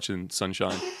about watching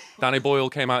Sunshine. Danny Boyle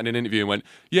came out in an interview and went,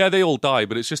 "Yeah, they all die,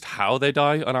 but it's just how they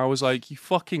die." And I was like, "You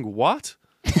fucking what?"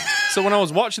 So when I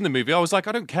was watching the movie, I was like,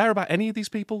 I don't care about any of these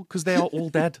people because they are all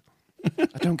dead. I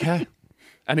don't care.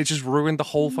 And it just ruined the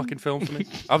whole fucking film for me.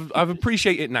 I've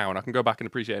appreciated it now, and I can go back and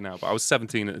appreciate it now. But I was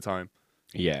 17 at the time.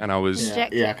 Yeah. And I was...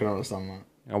 Yeah, I can understand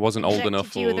that. I wasn't old enough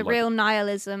for... you with the real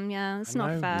nihilism, yeah. It's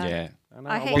not fair. Yeah.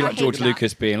 I hate like George that.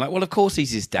 Lucas being like, well, of course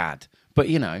he's his dad. But,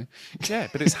 Yeah,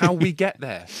 but it's how we get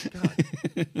there.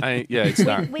 It's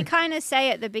that. We kind of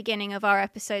say at the beginning of our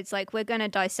episodes, like, we're going to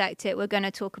dissect it. We're going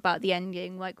to talk about the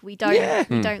ending. Like, we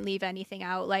don't leave anything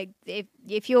out. Like,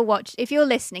 if you're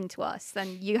listening to us,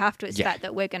 then you have to expect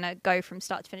that we're going to go from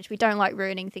start to finish. We don't like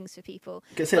ruining things for people.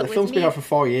 The film's been out for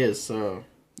 4 years, so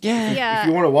yeah. If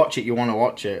you want to watch it, you want to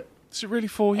watch it. Is it really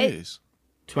 4 years?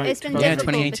 It's been difficult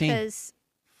 2018. because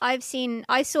I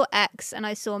saw X and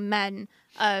I saw Men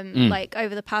like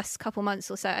over the past couple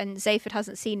months or so, and Zayford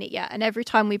hasn't seen it yet. And every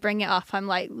time we bring it up, I'm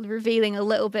like revealing a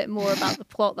little bit more about the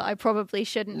plot that I probably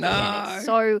shouldn't. No.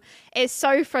 And it's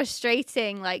so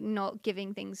frustrating, like not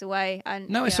giving things away. And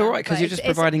no, it's all right because you're just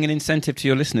providing an incentive to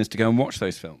your listeners to go and watch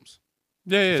those films.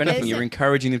 Yeah. If anything, you're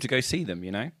encouraging them to go see them.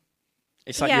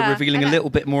 It's like you're revealing a little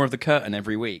bit more of the curtain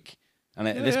every week, and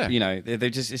they're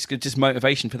just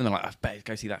motivation for them. They're like, I better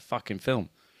go see that fucking film.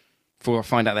 Before I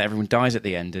find out that everyone dies at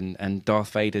the end and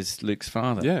Darth Vader's Luke's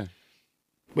father. Yeah.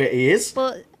 Wait, he is?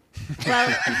 Well,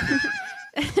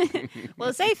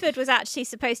 Zayford was actually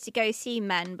supposed to go see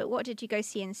Men, but what did you go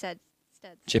see instead?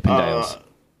 Chippendales.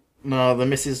 No, the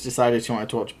missus decided she wanted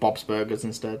to watch Bob's Burgers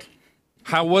instead.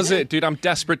 How was it? Dude, I'm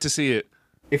desperate to see it.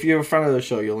 If you're a fan of the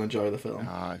show, you'll enjoy the film.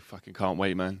 I fucking can't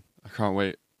wait, man. I can't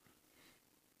wait.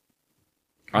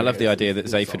 I love the idea that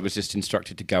Zayford was just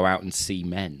instructed to go out and see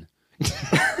men.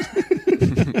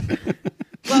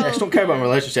 I just don't care about my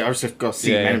relationship. I just go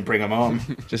see men and bring them on.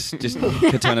 just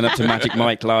turning up to Magic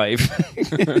Mike live.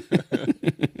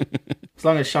 As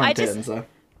long as Sean turns there.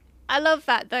 I love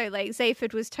that though. Like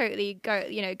Zayford was totally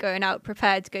going out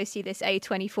prepared to go see this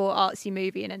A24 artsy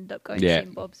movie and ended up going to see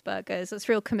Bob's Burgers. It's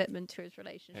real commitment to his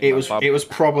relationship. It was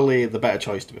probably the better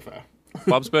choice, to be fair.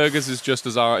 Bob's Burgers is just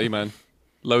as arty, man.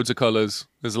 Loads of colours.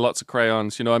 There's lots of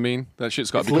crayons. You know what I mean? That shit's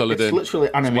got to be coloured in. It's literally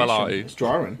animation. Well arty. It's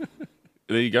drawing.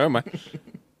 There you go, man.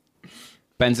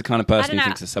 Ben's the kind of person who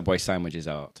thinks a Subway sandwich is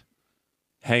art.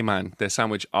 Hey, man, they're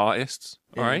sandwich artists.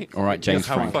 All right? All right, James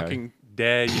Franco. How fucking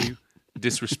dare you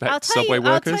disrespect Subway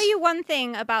workers? I'll tell you one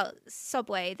thing about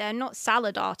Subway. They're not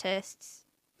salad artists.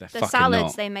 The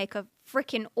salads they make are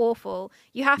freaking awful.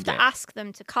 You have to ask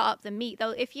them to cut up the meat.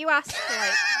 Though, if you ask for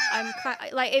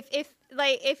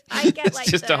if I get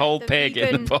it's just a whole pig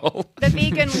in the bowl, the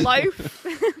vegan loaf,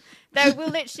 they will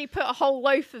literally put a whole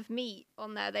loaf of meat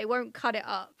on there. They won't cut it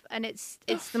up, and it's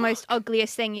the most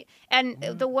ugliest thing. And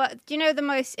do you know the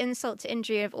most insult to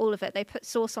injury of all of it? They put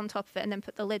sauce on top of it and then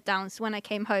put the lid down. So when I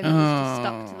came home, it was just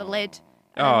stuck to the lid.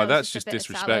 Oh, that's just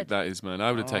disrespect, that is, man.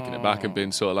 I would have taken it back and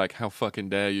been sort of like, how fucking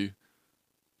dare you?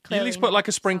 You at least put like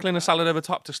a sprinkling of salad over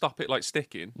top to stop it like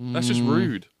sticking. That's just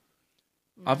rude.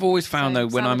 I've always found though,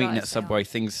 when I'm eating at Subway,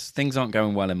 things aren't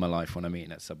going well in my life when I'm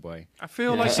eating at Subway. I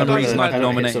feel like for some reason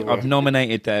I've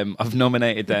nominated them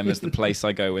as the place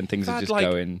I go when things are just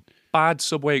going bad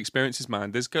Subway experiences,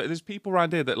 man. There's people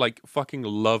around here that like fucking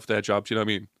love their jobs. You know what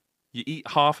I mean? You eat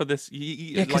half of this. You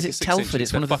eat because like it's Telford.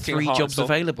 It's one of the 3 jobs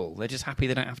available. They're just happy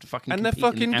they don't have to fucking compete they're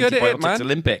fucking in good at it, man.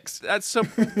 Olympics. That's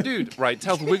dude. Right,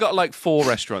 Telford. We got like 4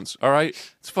 restaurants. All right,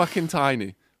 it's fucking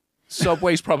tiny.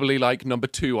 Subway's probably like number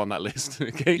 2 on that list.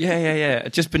 Okay. Yeah.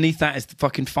 Just beneath that is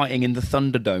fucking fighting in the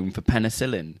Thunderdome for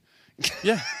penicillin.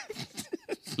 Yeah.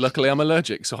 Luckily, I'm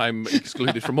allergic, so I'm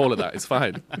excluded from all of that. It's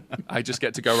fine. I just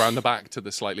get to go around the back to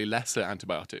the slightly lesser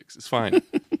antibiotics. It's fine.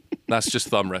 That's just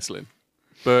thumb wrestling.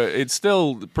 But it's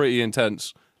still pretty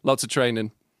intense. Lots of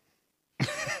training.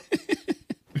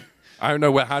 I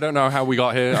don't know how we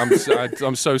got here.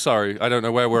 I'm so sorry. I don't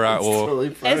know where we're at or.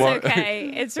 It's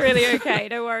okay. It's really okay.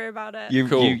 Don't worry about it. You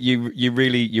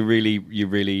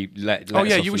really let. Oh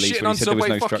yeah, us you were off the leash shitting when on you said there was Subway.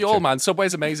 no Fuck structure. you all, man.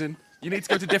 Subway's amazing. You need to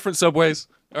go to different Subways.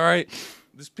 All right.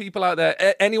 There's people out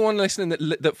there. Anyone listening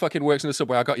that fucking works in the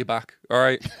Subway, I got your back. All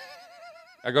right.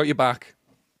 I got your back.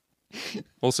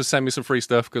 Also, send me some free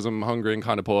stuff because I'm hungry and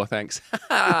kind of poor. Thanks.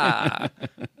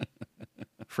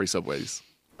 Free Subways.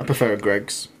 I prefer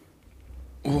Greg's.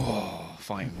 Oh,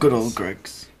 fine. Good old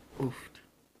Greg's. Oof.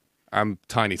 I'm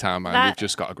tiny town, man. We've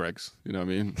just got a Greg's. You know what I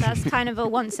mean? That's kind of a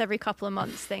once every couple of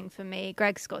months thing for me.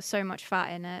 Greg's got so much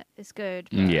fat in it. It's good.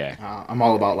 Yeah. I'm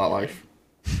all about that life.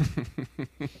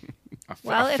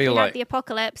 If you had the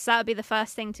apocalypse, that would be the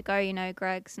first thing to go,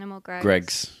 Greg's. No more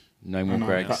Greg's. No more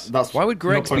Greg's. That's why would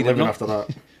Greg's be living after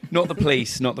that? Not the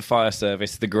police, not the fire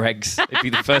service, the Greg's. It'd be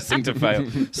the first thing to fail.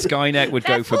 Skynet would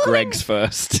go for Greg's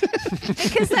first.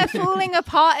 Because they're falling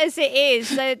apart as it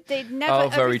is. They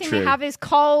never. Everything they have is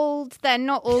cold. They're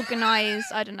not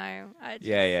organised. I don't know.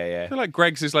 Yeah. I feel like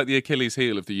Greg's is like the Achilles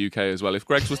heel of the UK as well. If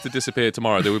Greg's was to disappear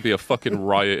tomorrow, there would be a fucking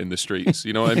riot in the streets.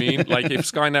 You know what I mean? Like if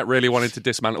Skynet really wanted to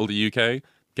dismantle the UK,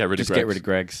 get rid of Greg's. Get rid of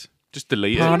Greg's. Just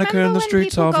delete it. Hanukkah in the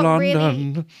streets of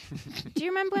London. Do you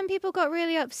remember when people got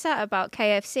really upset about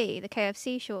KFC, the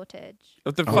KFC shortage?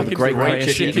 Of the fucking great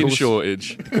chicken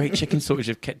shortage. The great chicken shortage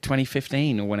of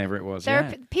 2015 or whenever it was.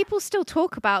 People still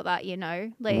talk about that, you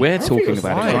know. Like, we're talking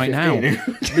about it right now.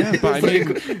 Yeah, but I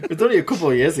mean, it's only a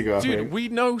couple of years ago. dude, we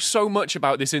know so much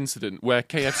about this incident where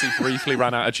KFC briefly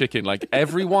ran out of chicken. Like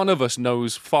every one of us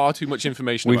knows far too much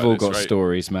information. We've all about this, got right?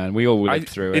 stories, man. We all lived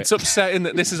through it. It's upsetting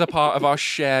that this is a part of our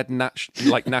shared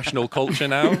national culture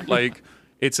now. Like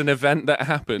it's an event that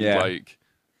happened. Yeah. Like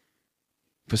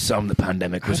for some, the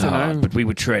pandemic was hard, but we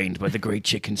were trained by the great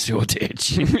chicken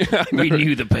shortage. We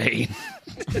knew the pain.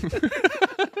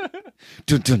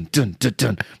 Dun, dun, dun, dun,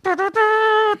 dun.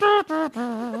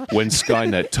 when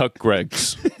Skynet took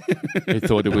Greggs, they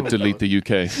thought it would delete the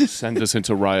UK, send us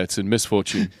into riots and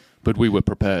misfortune, but we were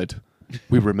prepared.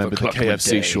 We remember the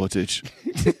KFC Day. shortage.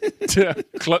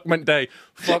 Cluckman Day.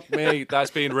 Fuck me.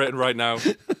 That's being written right now.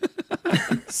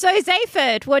 So,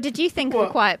 Zayford, what did you think of A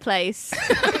Quiet Place?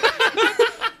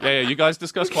 Yeah, you guys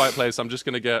discuss Quiet Place. I'm just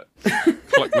going to get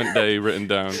Cluckman Day written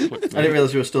down. I didn't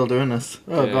realise you were still doing this.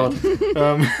 Oh, Yeah. God.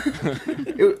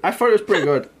 I thought it was pretty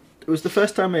good. It was the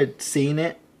first time I'd seen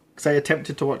it, because I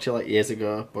attempted to watch it like years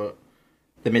ago, but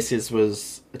the missus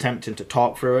was attempting to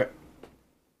talk through it.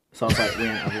 So I was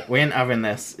like, we ain't having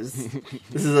this.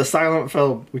 This is a silent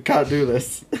film. We can't do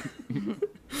this.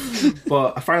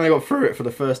 But I finally got through it for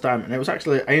the first time, and it was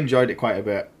actually, I enjoyed it quite a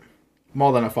bit.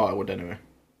 More than I thought I would anyway.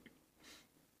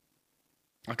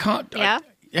 I can't. Yeah?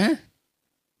 Yeah.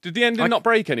 Did the ending not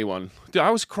break anyone? Dude,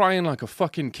 I was crying like a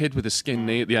fucking kid with a skinned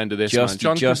knee at the end of this, man. Just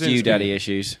John you, Krasinski. daddy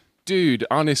issues. Dude,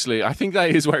 honestly, I think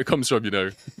that is where it comes from, you know.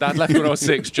 Dad left when I was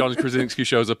 6, John Krasinski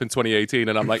shows up in 2018,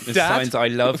 and I'm like, The Dad? signs I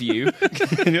love you.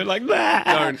 And you're like, nah.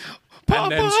 Don't.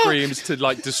 And then screams to,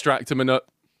 like, distract him and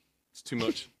it's too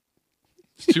much.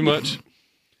 It's too much.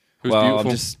 It was beautiful. I'm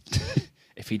just...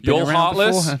 if he'd been You're around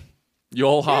heartless. beforehand. You're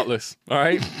all heartless, all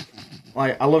right?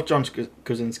 Like, I love John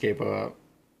Krasinski, but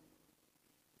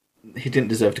he didn't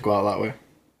deserve to go out that way.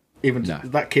 Even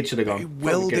that kid should have gone. He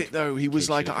willed it, though. He was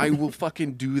like, I will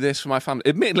fucking do this for my family.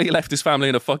 Admittedly, he left his family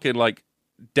in a fucking, like,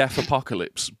 death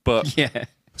apocalypse, but... Yeah.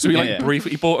 So he,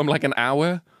 briefly... He bought him, like, an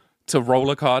hour to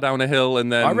roll a car down a hill,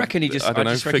 and then... I reckon he just... I just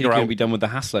reckon he figure couldn't out... be done with the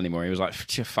hassle anymore. He was like,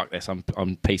 fuck this, I'm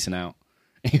peacing out.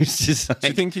 He was just like... Do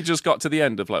you think he just got to the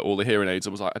end of, like, all the hearing aids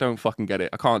and was like, I don't fucking get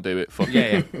it. I can't do it. Fuck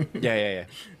Yeah.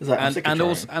 Like, and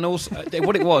also,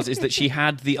 what it was is that she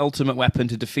had the ultimate weapon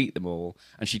to defeat them all,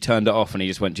 and she turned it off, and he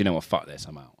just went, do you know what, fuck this,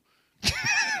 I'm out.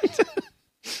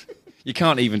 You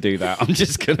can't even do that. I'm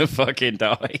just gonna fucking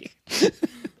die.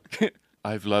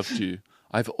 I've loved you.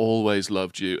 I've always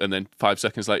loved you. And then 5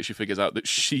 seconds later, she figures out that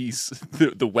she's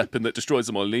the weapon that destroys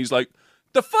them all. And he's like,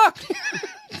 the fuck?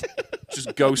 Just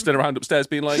ghosting around upstairs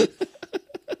being like...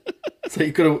 So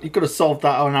you could have solved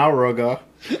that an hour ago.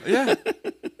 Yeah.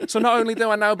 So not only do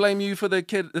I now blame you for the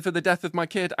death of my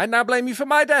kid, I now blame you for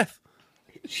my death.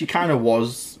 She kind of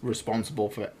was responsible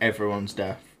for everyone's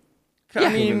death. I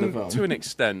mean, to an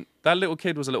extent. That little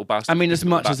kid was a little bastard. I mean, as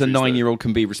much as a 9-year-old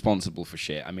can be responsible for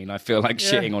shit, I mean, I feel like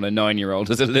shitting on a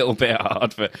 9-year-old is a little bit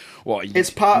hard for what. It's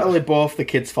partly both the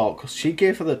kid's fault, because she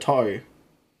gave her the toy,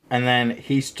 and then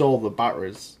he stole the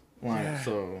batteries.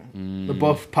 So they're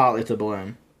both partly to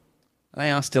blame.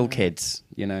 They are still kids,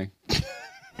 you know.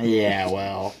 Yeah,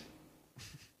 well,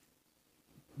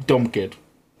 dumb kid.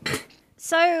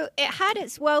 So it had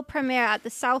its world premiere at the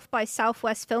South by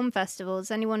Southwest Film Festival. Does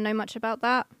anyone know much about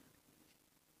that?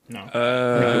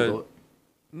 No.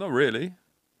 Not really.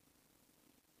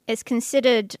 It's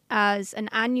considered as an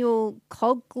annual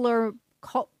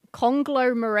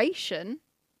conglomeration.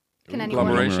 Can anyone?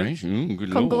 Good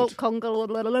lord.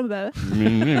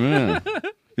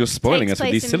 You're spoiling Takes us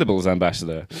with these place syllables,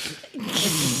 Ambassador.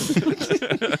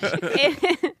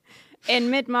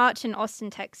 In mid-March in Austin,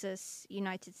 Texas,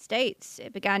 United States.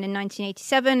 It began in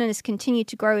 1987 and has continued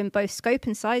to grow in both scope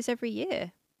and size every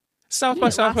year. South by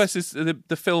Southwest is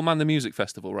the film and the music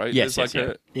festival, right? Yes, There's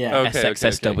yeah. Okay,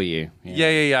 SXSW.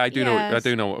 Yeah. I do know. Yes. I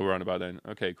do know what we're on about then.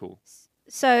 Okay, cool.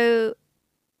 So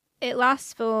it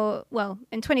lasts for,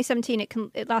 in 2017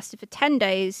 it lasted for 10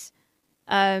 days.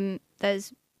 It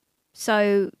says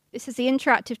the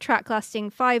interactive track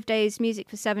lasting 5 days, music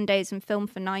for 7 days, and film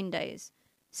for 9 days.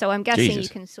 So I'm guessing you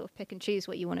can sort of pick and choose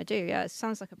what you want to do. Yeah, it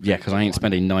sounds like a because I ain't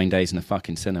spending 9 days in a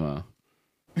fucking cinema.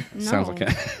 No. Sounds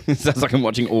like I'm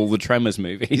watching all the Tremors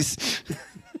movies.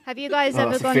 Have you guys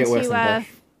ever gone to?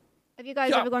 Have you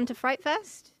guys ever gone to Fright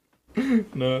Fest?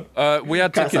 No. We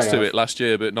had tickets to it last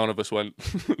year, but none of us went.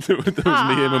 There was me,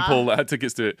 him, and Paul that had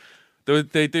tickets to it.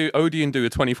 They do Odeon do a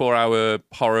 24-hour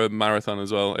horror marathon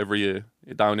as well every year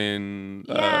down in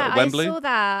Wembley.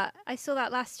 I saw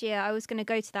that last year. I was going to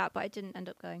go to that, but I didn't end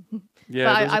up going.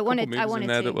 Yeah, but I wanted in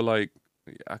there to. that were like,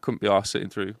 I couldn't be arsed sitting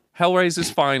through. Hellraiser's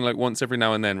fine, like once every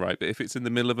now and then, right? But if it's in the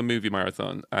middle of a movie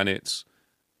marathon and it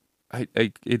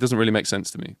doesn't really make sense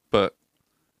to me. But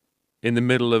in the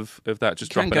middle of that,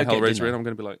 just dropping a Hellraiser in, I'm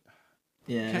going to be like,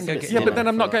 but then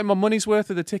I'm not getting my money's worth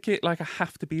of the ticket. Like I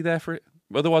have to be there for it.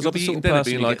 Otherwise, I'll be eating dinner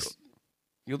being like...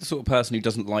 You're the sort of person who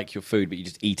doesn't like your food, but you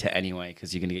just eat it anyway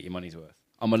because you're going to get your money's worth.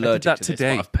 I'm allergic to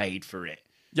today. This, but I've paid for it.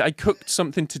 Yeah, I cooked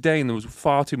something today and there was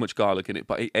far too much garlic in it,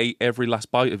 but I ate every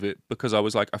last bite of it because I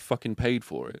was like, I fucking paid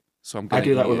for it. So I'm going to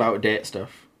I do that with out-of-date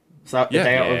stuff. So the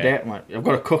day out of date, I'm like, I've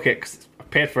got to cook it because I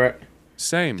paid for it.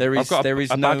 Same. I've got a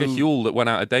bag of Huel that went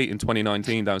out of date in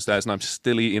 2019 downstairs and I'm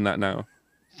still eating that now.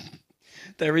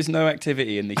 There is no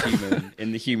activity in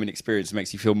the human experience that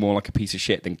makes you feel more like a piece of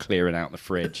shit than clearing out the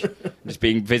fridge. Just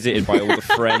being visited by all the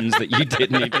friends that you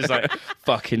didn't eat. Just like,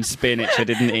 fucking spinach I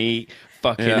didn't eat.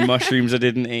 Fucking mushrooms I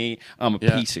didn't eat. I'm a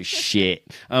piece of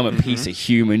shit. I'm a piece of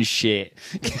human shit.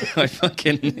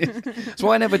 That's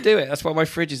why I never do it. That's why my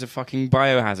fridge is a fucking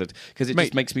biohazard. Because it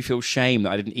just makes me feel shame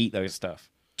that I didn't eat those stuff.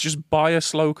 Just buy a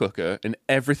slow cooker and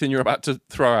everything you're about to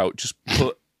throw out, just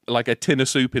put like a tin of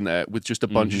soup in there with just a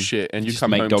bunch of shit, and you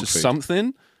come home to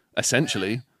something,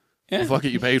 essentially. Yeah. Fuck it,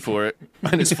 you paid for it,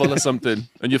 and it's full of something,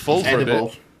 and you're full for a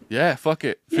bit. Yeah, fuck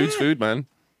it. Food's food, man.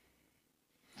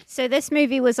 So this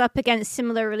movie was up against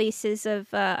similar releases of,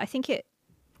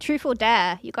 Truth or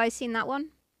Dare. You guys seen that one?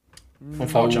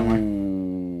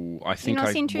 Unfortunately. I think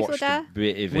I've seen Truth or Dare? A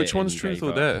bit of it. Which one's Truth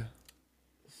or Dare?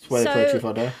 It's where they play Truth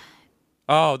or Dare.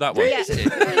 Oh, that one.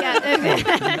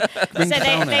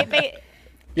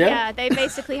 Yeah, they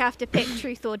basically have to pick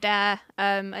Truth or Dare,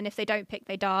 and if they don't pick,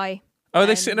 they die. Oh,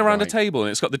 they're sitting around a table, and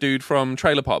it's got the dude from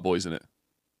Trailer Park Boys in it.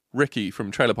 Ricky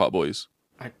from Trailer Park Boys.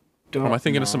 Or am I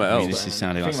thinking of something else? This is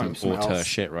sounding like some auteur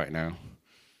shit right now.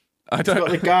 It's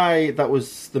got the guy that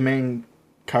was the main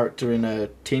character in a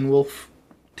Teen Wolf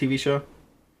TV show.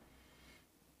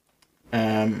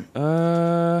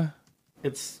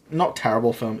 It's not a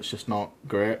terrible film. It's just not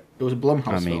great. It was a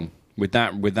Blumhouse film. With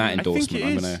that endorsement,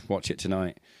 I'm going to watch it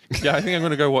tonight. Yeah, I think I'm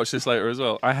going to go watch this later as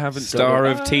well. I haven't. Star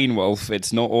of Teen Wolf.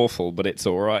 It's not awful, but it's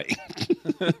all right.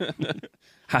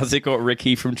 Has it got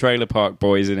Ricky from Trailer Park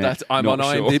Boys in it? I'm on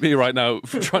IMDb right now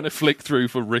trying to flick through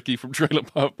for Ricky from Trailer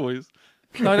Park Boys.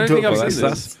 No, I don't think I've seen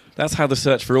this. That's how the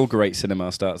search for all great cinema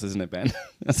starts, isn't it, Ben?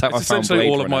 That's how I found essentially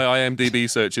all of my IMDb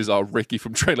searches are Ricky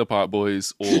from Trailer Park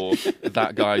Boys or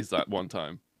that guy's that one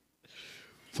time.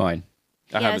 Fine.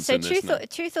 So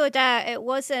Truth or Dare, it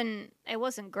wasn't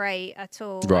great at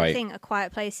all. Right. I think A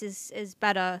Quiet Place is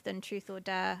better than Truth or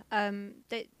Dare.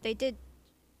 Did they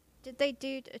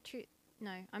do a truth?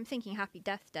 No, I'm thinking Happy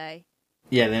Death Day.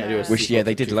 Yeah, they did a sequel.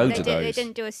 They did loads of those. They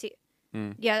didn't do a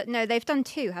Yeah, no, they've done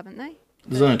 2, haven't they?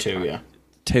 There's only 2, yeah.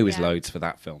 2 is loads for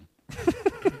that film.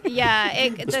 Yeah,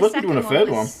 the second one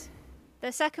was.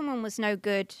 The second one was no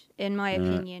good, in my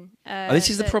opinion. This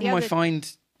is the problem I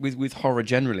find with horror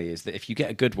generally, is that if you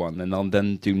get a good one, then they'll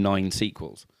then do 9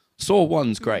 sequels. Saw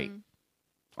 1's great.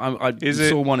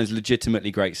 Saw 1 is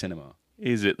legitimately great cinema.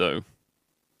 Is it, though?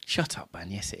 Shut up, man.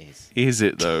 Yes, it is. Is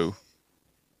it, though?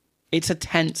 It's a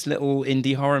tense little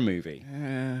indie horror movie.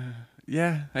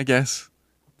 Yeah, I guess.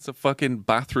 It's a fucking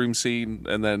bathroom scene,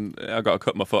 and then I got to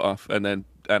cut my foot off, and then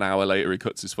an hour later he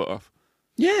cuts his foot off.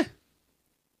 Yeah.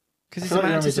 Because it's about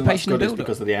anticipation and build-up.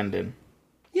 Because of the ending.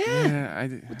 Yeah.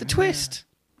 With the twist.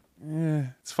 Yeah,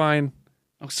 it's fine.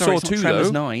 Oh, sorry, it's not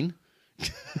Tremors 9.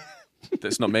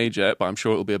 That's not made yet, but I'm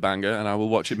sure it'll be a banger, and I will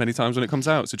watch it many times when it comes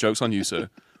out. So joke's on you, sir.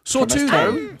 Saw 2,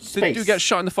 though. Did you get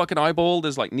shot in the fucking eyeball?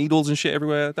 There's like needles and shit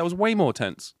everywhere. That was way more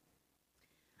tense.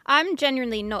 I'm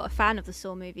genuinely not a fan of the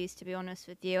Saw movies, to be honest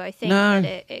with you. I think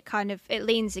that it kind of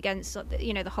leans against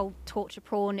the whole torture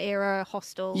porn era,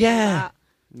 Hostel. Yeah.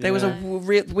 There was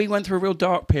we went through a real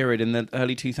dark period in the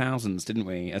early 2000s, didn't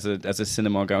we? As a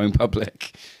cinema going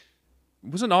public. It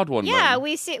was an odd one. Yeah, man.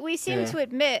 we seem to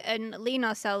admit and lean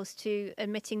ourselves to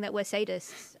admitting that we're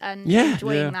sadists and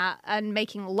enjoying that and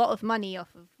making a lot of money off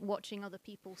of watching other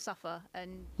people suffer.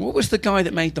 And what was the guy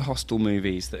that made the Hostel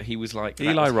movies that he was like?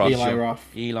 Eli Roth.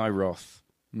 Eli Roth.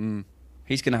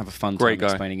 He's going to have a fun time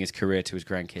explaining his career to his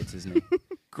grandkids, isn't he?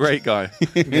 Great guy.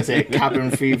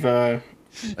 Cabin Fever.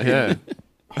 Yeah.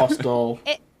 Hostel.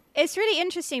 It's really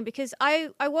interesting because I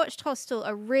watched Hostel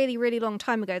a really, really long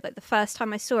time ago, like the first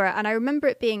time I saw it, and I remember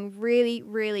it being really,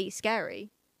 really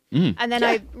scary. And then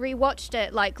I rewatched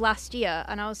it like last year,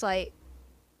 and I was like,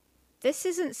 this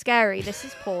isn't scary, this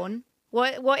is porn.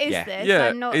 What is Yeah. this?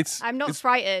 Yeah, I'm not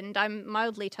frightened. I'm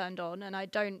mildly turned on, and I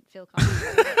don't feel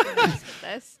comfortable with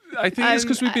this. I think it's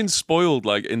because we've been spoiled.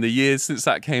 Like in the years since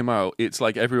that came out, it's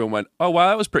like everyone went, "Oh wow,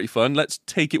 that was pretty fun. Let's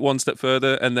take it one step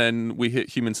further." And then we hit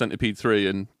Human Centipede 3,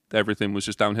 and everything was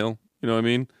just downhill. You know what I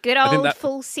mean? Good old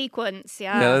full sequence,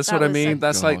 yeah. Yeah, that's what I mean.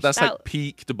 That's like that-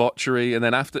 peak debauchery, and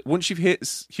then once you've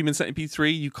hit Human Centipede 3,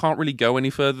 you can't really go any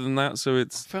further than that. So I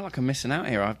it's feel like I'm missing out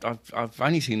here. I've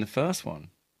only seen the first one.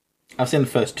 I've seen the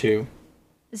first two.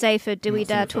 Zayford, do we I've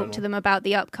seen dare the third talk to one. them about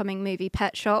the upcoming movie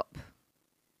Pet Shop?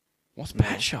 What's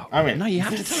Pet Shop? I mean- no, you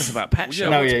have to tell us about Pet Shop. Yeah,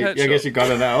 No, what's yeah, Pet I guess Shop? you got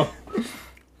to know.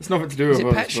 It's nothing to do with Is it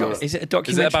us, Pet Shop? but- Is it a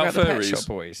documentary about about the Pet furries? Shop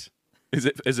Boys? is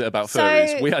it about So,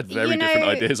 furries? We had very you know- different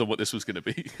ideas on what this was going to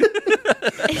be.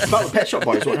 It's about the Pet Shop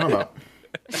Boys. What are you on about?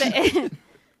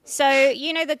 So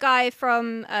you know the guy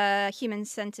from Human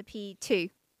Centipede 2,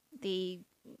 the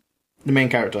The main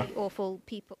character. awful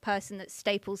person that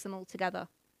staples them all together.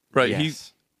 Right?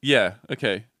 Yes.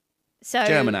 Okay. So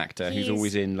German actor who's he's-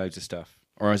 always in loads of stuff.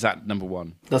 Or is that number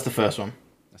one? That's the first one.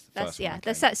 That's the That's first yeah. one.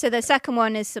 Okay. So the second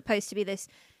one is supposed to be this.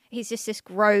 He's just this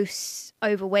gross,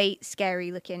 overweight,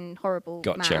 scary-looking, horrible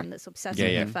Gotcha. man that's obsessed Yeah,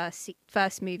 with yeah. the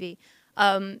first movie.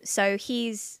 So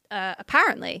he's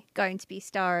apparently going to be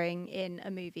starring in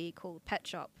a movie called Pet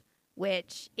Shop,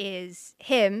 which is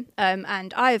him.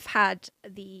 And I've had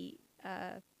the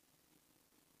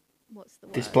what's the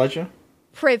word? Displeasure?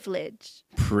 Privilege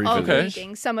of Okay.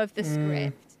 reading some of the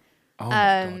script. Oh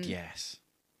my Um, god, yes.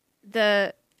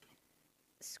 The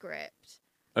script.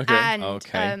 Okay. And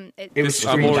Okay. It was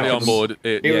I'm already screenshots. on board.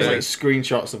 It was like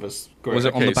screenshots of us. Was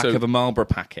it on okay, the back so- of a Marlboro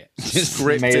packet?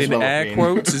 Script May as in well have air been.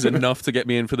 quotes is enough to get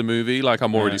me in for the movie. Like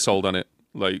I'm already Yeah. sold on it.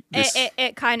 Like this.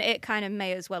 It kind of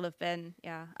may as well have been,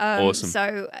 yeah. Awesome.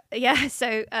 So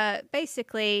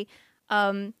basically,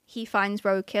 he finds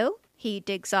roadkill. He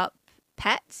digs up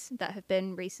pets that have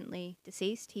been recently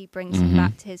deceased. He brings them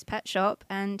back to his pet shop,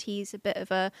 and he's a bit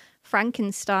of a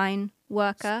Frankenstein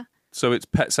worker. So it's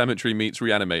Pet Cemetery meets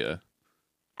Reanimator.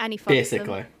 And he fucks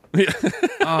Basically. them.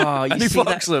 Oh, you And he see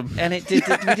fucks that? them. And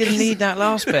we didn't need that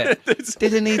last bit.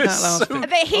 Didn't need that last bit.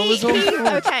 But he was on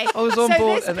board. okay. I was on so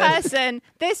board and then-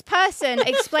 this person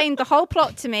explained the whole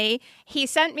plot to me. He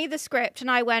sent me the script,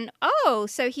 and I went, "Oh,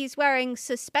 so he's wearing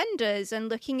suspenders and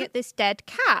looking at this dead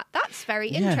cat. That's very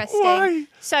interesting." Why?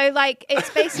 So, like, it's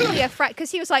basically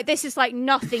because he was like, "This is like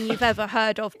nothing you've ever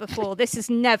heard of before. This has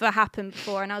never happened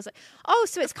before." And I was like, "Oh,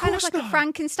 so it's kind of like a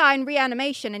Frankenstein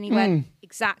reanimation." And he went,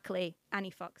 "Exactly," and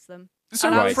he fucks them. So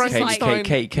And I Right, was just like,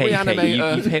 Kate,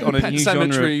 Reanimator, you've hit on a Pet new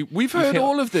Cemetery. genre. We've You've heard hit-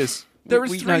 all of this. There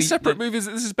is we three know separate that- movies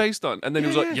that this is based on, and then he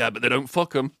was like, "Yeah, but they don't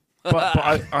fuck them." But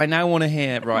I now want to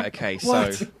hear. Right, okay.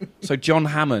 So John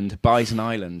Hammond buys an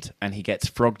island and he gets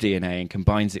frog DNA and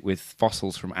combines it with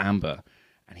fossils from amber,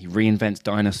 and he reinvents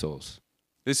dinosaurs,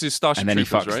 This is Starship and then he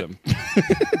Troopers, fucks right? them.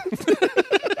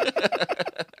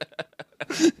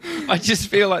 I just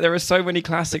feel like there are so many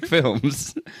classic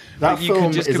films. That you can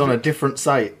film just is on a different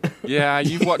site. Yeah,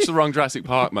 you've watched the wrong Jurassic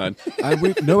Park, man.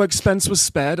 No expense was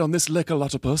spared on this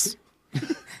lickalotopus.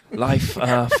 Life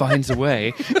finds a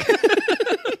way.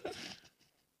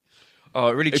 Oh,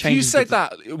 it really If changes. you said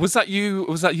that, was that you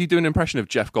doing an impression of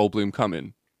Jeff Goldblum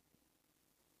coming?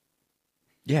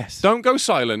 Yes. Don't go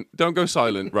silent.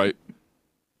 Right.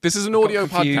 This is an audio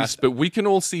confused. podcast, but we can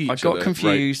all see I each got other.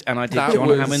 confused, and I did That John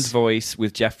was- Hammond's voice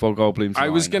with Jeff Goldblum's I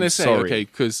was line. going to I'm say, sorry. okay,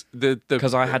 because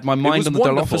Because I had my it mind was on the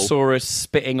wonderful. Dilophosaurus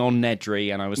spitting on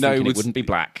Nedry, and I was No, thinking it it was- wouldn't be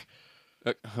black.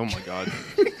 Oh my god.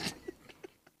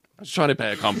 I was trying to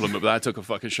pay a compliment, but that took a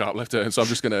fucking sharp left turn, so I'm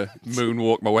just going to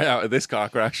moonwalk my way out of this car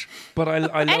crash. But I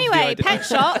love the Anyway, idea. Pet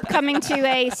Shop coming to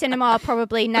a cinema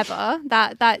probably never.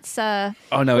 That's Oh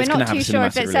no, we're it's going not to have a too sure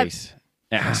if cinematic it's release.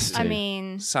 It has to. I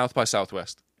mean, South by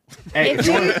Southwest. Hey,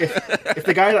 if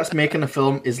the guy that's making the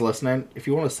film is listening, if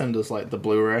you want to send us like the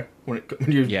Blu-ray when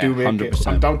you Yeah, do make 100%. it,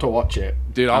 I'm down to watch it.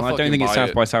 Dude, And I don't think it's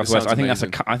South by It Southwest. sounds I think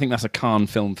amazing. I think that's a Cannes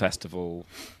Film Festival.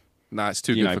 Nah, it's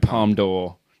too You good know, for Palme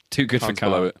d'Or. Too good Cannes for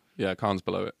below Cannes. it. Yeah, Cannes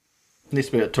below it. Needs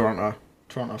to be at Toronto.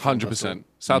 100%.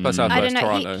 South by Southwest, I don't know.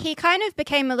 Toronto. He kind of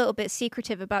became a little bit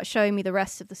secretive about showing me the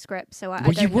rest of the script, so I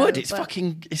Well, you don't would. know, It's but-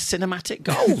 fucking it's cinematic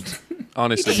gold.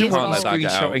 Honestly, It you is can't all let that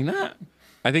get out. Screenshotting that.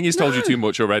 I think he's told you too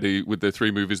much already with the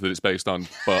 3 movies that it's based on,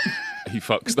 but he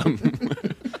fucks them.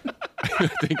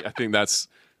 I think that's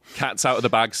cat's out of the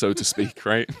bag, so to speak,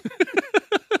 right?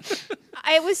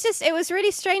 It was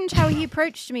really strange how he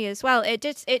approached me as well. It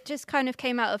just kind of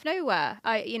came out of nowhere.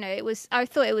 I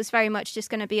thought it was very much just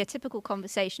going to be a typical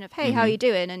conversation of, hey, how you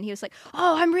doing? And he was like,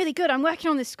 oh, I'm really good. I'm working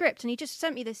on this script. And he just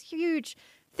sent me this huge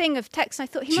thing of text, and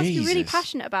I thought he must be really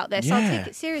passionate about this. Yeah. I'll take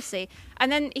it seriously.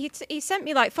 And then he sent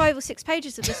me like 5 or 6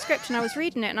 pages of the script, and I was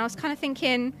reading it, and I was kind of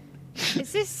thinking,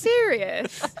 is this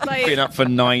serious? Like, been up for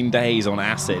 9 days on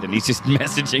acid, and he's just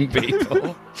messaging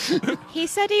people. He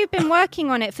said he'd been working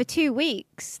on it for 2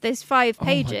 weeks. There's 5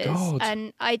 pages,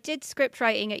 and I did script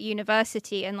writing at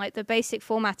university, and like the basic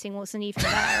formatting wasn't even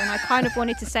there. And I kind of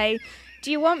wanted to say,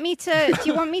 do you want me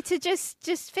to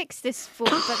just fix this for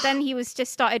me? But then he was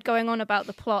just started going on about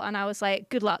the plot, and I was like,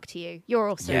 good luck to you. You're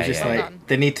also done.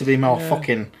 There needs to be more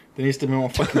fucking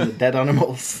the dead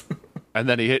animals. And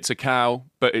then he hits a cow,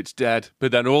 but it's dead.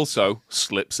 But then also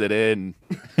slips it in.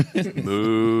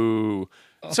 Moo.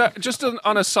 So, just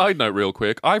on a side note, real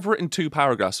quick, I've written 2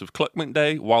 paragraphs of Cluckman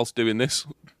Day whilst doing this.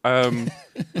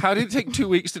 How did it take 2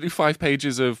 weeks to do 5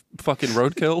 pages of fucking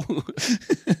roadkill?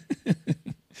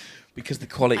 Because the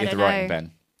quality of the writing,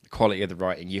 Ben. The quality of the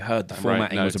writing. You heard the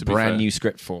formatting was a brand new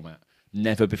script format,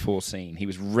 never before seen. He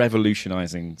was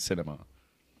revolutionising cinema.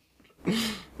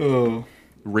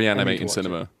 Reanimating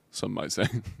cinema. Some might say.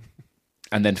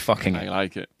 And then fucking it. I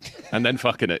like it. And then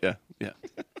fucking it, yeah. Yeah.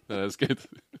 That's good.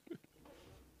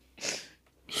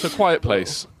 It's a Quiet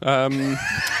Place. Oh,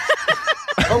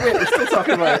 wait, we're still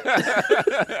talking about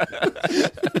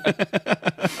it.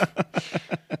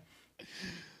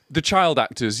 The child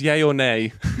actors, yay or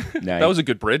nay? Nay. That was a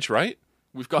good bridge, right?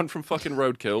 We've gone from fucking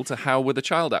roadkill to how were the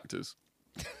child actors?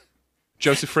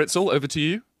 Joseph Fritzl, over to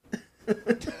you.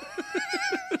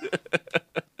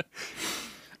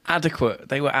 Adequate.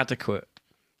 They were adequate.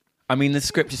 I mean, the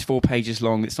script is 4 pages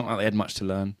long. It's not like they had much to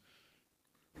learn.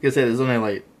 Like I said, there's only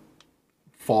like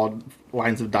 4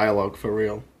 lines of dialogue for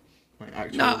real. Like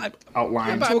actual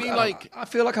outlines. Yeah, but I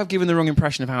feel like I've given the wrong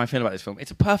impression of how I feel about this film.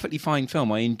 It's a perfectly fine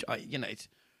film. I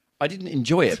didn't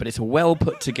enjoy it, but it's a well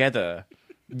put together,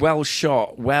 well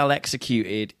shot, well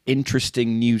executed,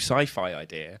 interesting new sci-fi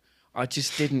idea. I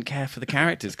just didn't care for the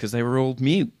characters because they were all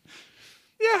mute.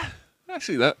 Yeah, I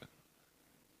see that.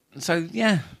 So,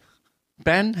 yeah.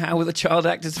 Ben, how were the child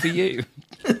actors for you?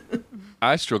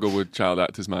 I struggle with child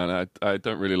actors, man. I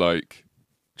don't really like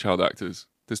child actors.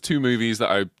 There's 2 movies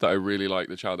that I really like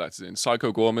the child actors in.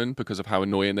 Psycho Gorman, because of how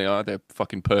annoying they are. They're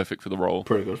fucking perfect for the role.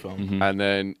 Pretty good film. Mm-hmm. And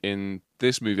then in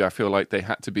this movie, I feel like they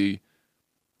had to be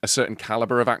a certain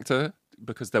caliber of actor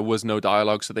because there was no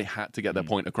dialogue, so they had to get their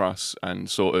point across and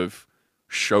sort of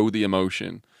show the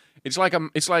emotion. It's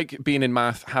like being in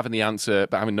math, having the answer,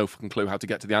 but having no fucking clue how to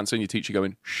get to the answer, and your teacher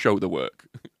going, show the work.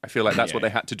 I feel like that's what they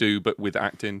had to do, but with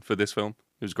acting for this film.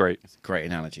 It was great. It's a great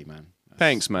analogy, man.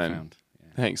 Thanks, man. Yeah.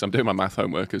 Thanks. I'm doing my math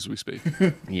homework as we speak.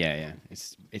 Yeah.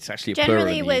 It's actually a plural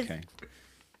in the UK.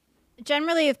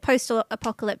 Generally, with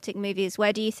post-apocalyptic movies,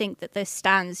 where do you think that this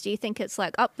stands? Do you think it's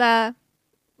like up there,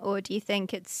 or do you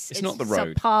think it's not the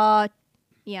road? Subpar?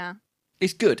 Yeah.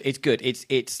 It's good.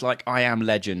 It's like I Am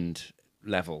Legend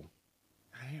level.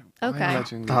 Okay. I Am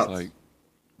Legend That's is like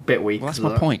bit weak. Well, that's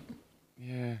my point.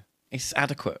 Yeah. It's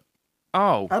adequate.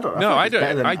 Oh. I don't.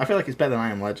 I feel like it's better than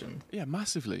I Am Legend. Yeah,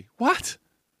 massively. What?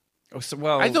 Oh, so,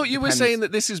 well, I thought you were saying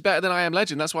that this is better than I Am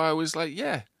Legend. That's why I was like,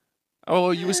 yeah.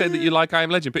 Oh, you were saying that you like I Am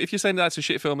Legend. But if you're saying that's a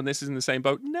shit film and this is in the same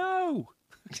boat, no.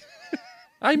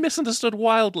 I misunderstood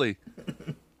wildly.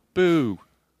 Boo.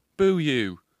 Boo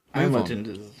you. I Am Legend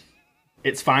is...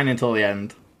 It's fine until the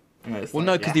end. Well,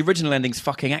 no, because the original ending's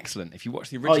fucking excellent. If you watch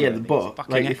the original ending, the book. it's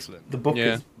fucking excellent. The book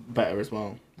is better as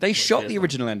well. They shot the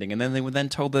original ending, and then they were then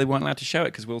told they weren't allowed to show it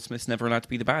because Will Smith's never allowed to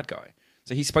be the bad guy.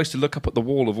 So he's supposed to look up at the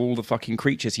wall of all the fucking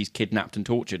creatures he's kidnapped and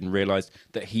tortured and realise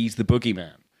that he's the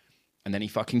boogeyman. And then he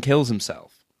fucking kills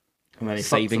himself, and then he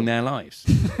saving their lives.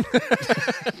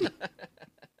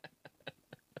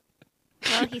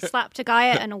 Well, he slapped a guy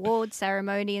at an award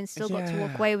ceremony and still got to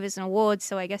walk away with an award,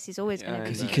 so I guess he's always going to be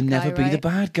because he can never be the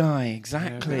bad guy.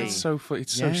 Exactly. Yeah, it's so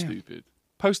stupid.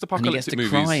 Post-apocalyptic movies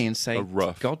cry and say are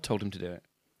rough. God told him to do it.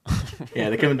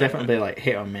 Yeah, they can definitely be like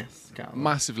hit or miss.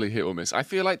 Massively hit or miss. I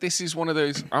feel like this is one of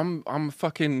those. I'm a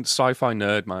fucking sci-fi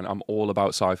nerd, man. I'm all about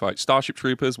sci-fi. Starship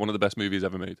Troopers, one of the best movies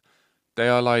ever made. They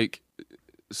are like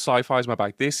sci-fi's my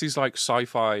bag. This is like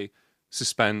sci-fi,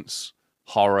 suspense,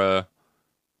 horror,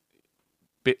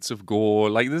 bits of gore.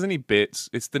 Like there's any bits.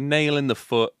 It's the nail in the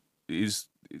foot is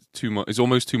too much. It's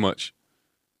almost too much.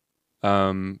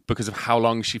 Because of how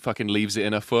long she fucking leaves it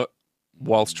in her foot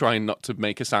whilst trying not to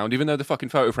make a sound, even though the fucking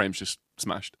photo frame's just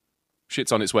smashed.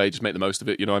 Shit's on its way, just make the most of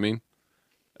it, you know what I mean?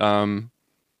 I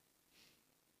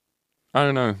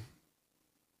don't know.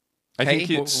 I think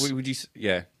it's... What would you...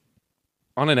 Yeah.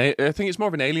 I think it's more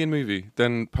of an alien movie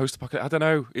than post-apocalyptic. I don't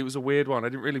know. It was a weird one. I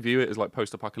didn't really view it as like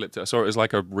post-apocalyptic. I saw it as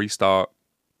like a restart.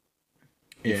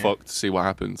 You fucked, see what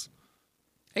happens.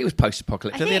 It was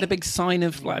post-apocalyptic. They had a big sign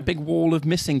of, like, a big wall of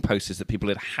missing posters that people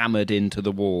had hammered into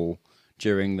the wall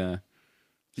during the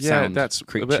sound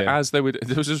creature. But as they would,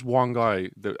 there was just one guy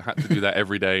that had to do that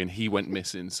every day, and he went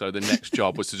missing. So the next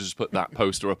job was to just put that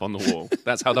poster up on the wall.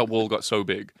 That's how that wall got so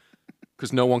big,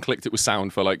 because no one clicked it with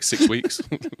sound for like 6 weeks.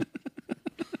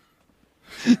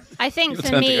 I think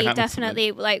for me,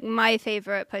 definitely, like my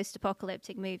favorite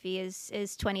post-apocalyptic movie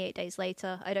is 28 Days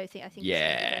Later. I think it's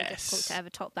very difficult to ever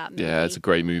top that movie. Yeah, it's a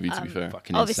great movie, to be fair.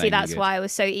 Obviously, that's why I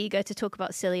was so eager to talk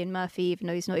about Cillian Murphy, even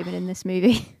though he's not even in this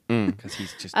movie. Because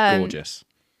he's just gorgeous.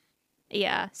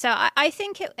 Yeah, so I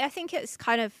think it's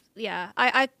kind of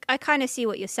I kind of see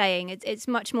what you're saying. It's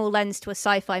much more lensed to a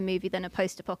sci-fi movie than a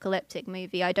post-apocalyptic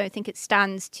movie. I don't think it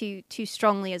stands too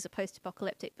strongly as a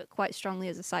post-apocalyptic, but quite strongly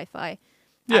as a sci-fi.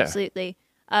 Yeah. Absolutely.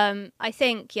 I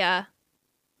think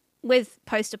with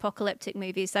post-apocalyptic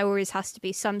movies, there always has to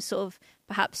be some sort of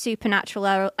perhaps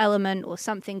supernatural element or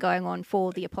something going on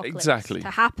for the apocalypse to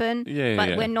happen.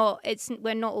 But we're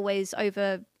not always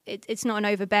over. It's not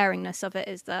an overbearingness of it,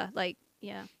 is there? Like,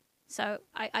 yeah. So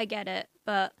I get it,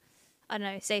 but I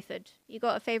don't know. Seyfried, you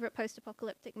got a favorite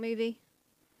post-apocalyptic movie?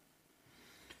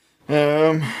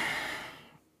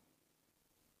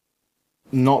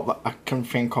 Not that I can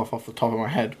think of off the top of my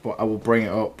head, but I will bring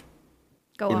it up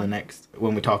the next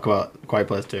when we talk about Quiet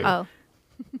Place 2. Oh.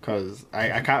 Because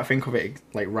I can't think of it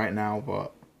like right now,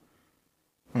 but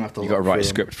I'm gonna have to. You got to write a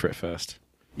script for it first.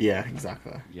 Yeah,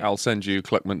 exactly. Yeah. I'll send you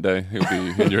Cluckman Day. He'll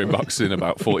be in your inbox in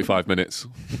about 45 minutes.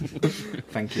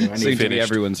 Thank you. Seems to be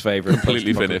everyone's favourite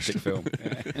completely finished film.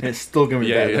 Yeah. It's still going to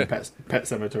be better than Pet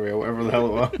Cemetery or whatever the hell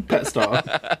it was. Pet Star.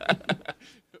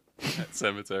 Pet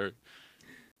Cemetery.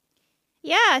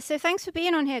 Yeah, so thanks for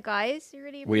being on here, guys.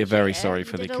 We are very sorry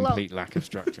for the complete lack of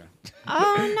structure.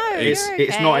 Oh no,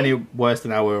 it's not any worse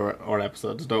than our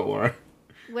episodes. Don't worry.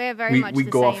 We're very much we the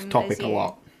go same off topic as a you.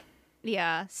 lot.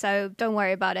 Yeah, so don't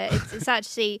worry about it. It's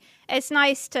actually it's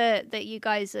nice that you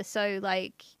guys are so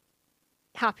like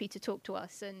happy to talk to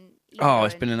us and.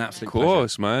 It's been an absolute pleasure. Of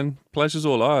course, man. Pleasure's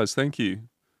all ours. Thank you,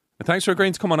 and thanks for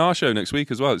agreeing to come on our show next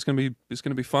week as well. It's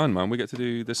gonna be fun, man. We get to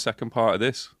do the second part of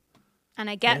this. And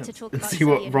I get to talk about see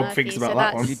what Cillian Rob Murphy, thinks about so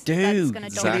that one. You do.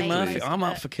 Cillian Murphy. I'm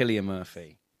up for Cillian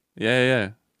Murphy.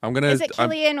 Yeah. Is it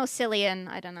Cillian or Cillian?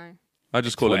 I don't know. I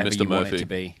just call him Mr. Murphy. Want it to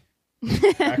be. I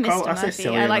say Murphy.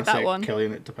 Cillian, I like that one.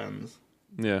 Killian, it depends.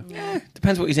 Yeah.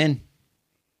 Depends what he's in.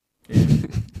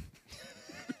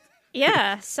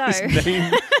 Yeah, so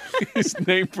his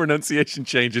name pronunciation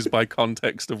changes by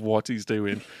context of what he's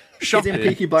doing. Shopping, he's in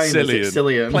Peaky Blinders,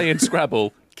 Cillian. Playing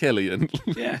Scrabble, Killian.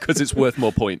 Yeah. Because it's worth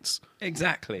more points.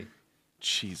 Exactly.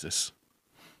 Jesus.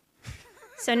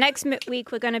 So next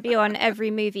week we're going to be on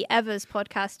Every Movie Ever's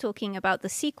podcast talking about the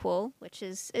sequel, which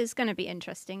is going to be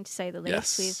interesting to say the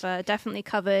least. Yes. We've definitely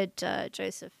covered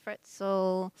Joseph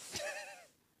Fritzl.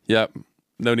 Yep.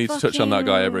 No need to touch on that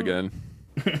guy ever again.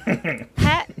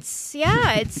 Pets.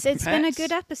 Yeah, it's been a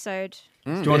good episode.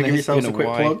 Do you want to give yourselves a quick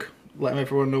plug? Let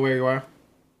everyone know where you are.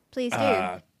 Please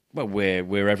do. Well,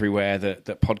 we're everywhere that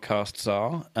podcasts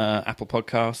are. Apple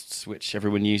Podcasts, which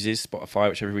everyone uses. Spotify,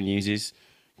 which everyone uses.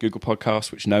 Google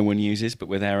Podcasts, which no one uses, but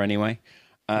we're there anyway.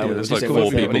 There's like 4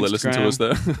 people that listen to us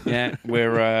there. Yeah,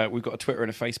 we've got a Twitter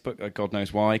and a Facebook. God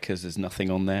knows why, because there's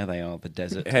nothing on there. They are the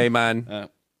desert. Hey, man.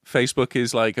 Facebook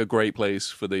is like a great place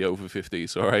for the over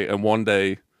 50s, all right? And one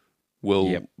day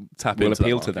we'll tap into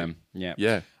appeal to them.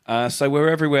 Yeah. So we're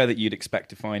everywhere that you'd expect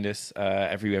to find us.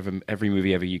 Every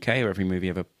Movie Ever UK or Every Movie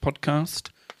Ever podcast.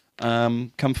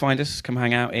 Come find us. Come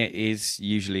hang out. It is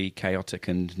usually chaotic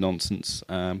and nonsense.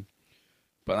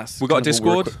 But that's we got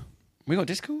Discord. We got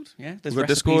Discord. Yeah, there's got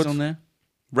recipes Discord on there.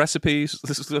 Recipes.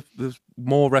 There's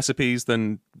more recipes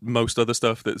than most other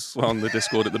stuff that's on the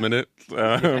Discord at the minute.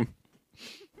 Yeah.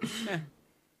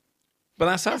 But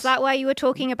that's us. Is that why you were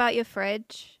talking about your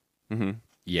fridge? Mm-hmm.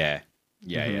 Yeah.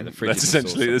 The fridge. That's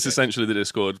essentially the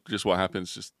Discord. Just what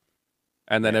happens.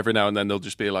 And then every now and then there'll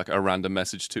just be like a random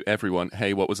message to everyone.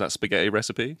 Hey, what was that spaghetti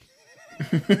recipe?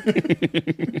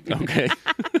 Okay.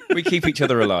 We keep each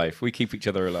other alive.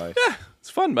 Yeah, it's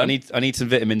fun, man. I need some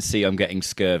vitamin C. I'm getting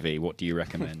scurvy. What do you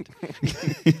recommend?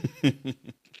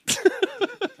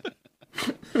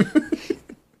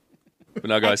 But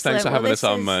no, guys, thanks for having us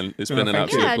on, man. It's been an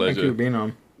absolute pleasure. Thank you for being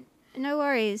on. No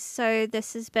worries. So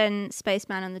this has been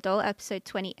Spaceman and the Doll, episode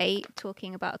 28,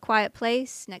 talking about A Quiet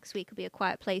Place. Next week will be A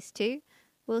Quiet Place 2.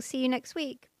 We'll see you next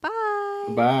week. Bye.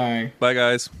 Bye. Bye,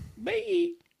 guys.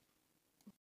 Bye.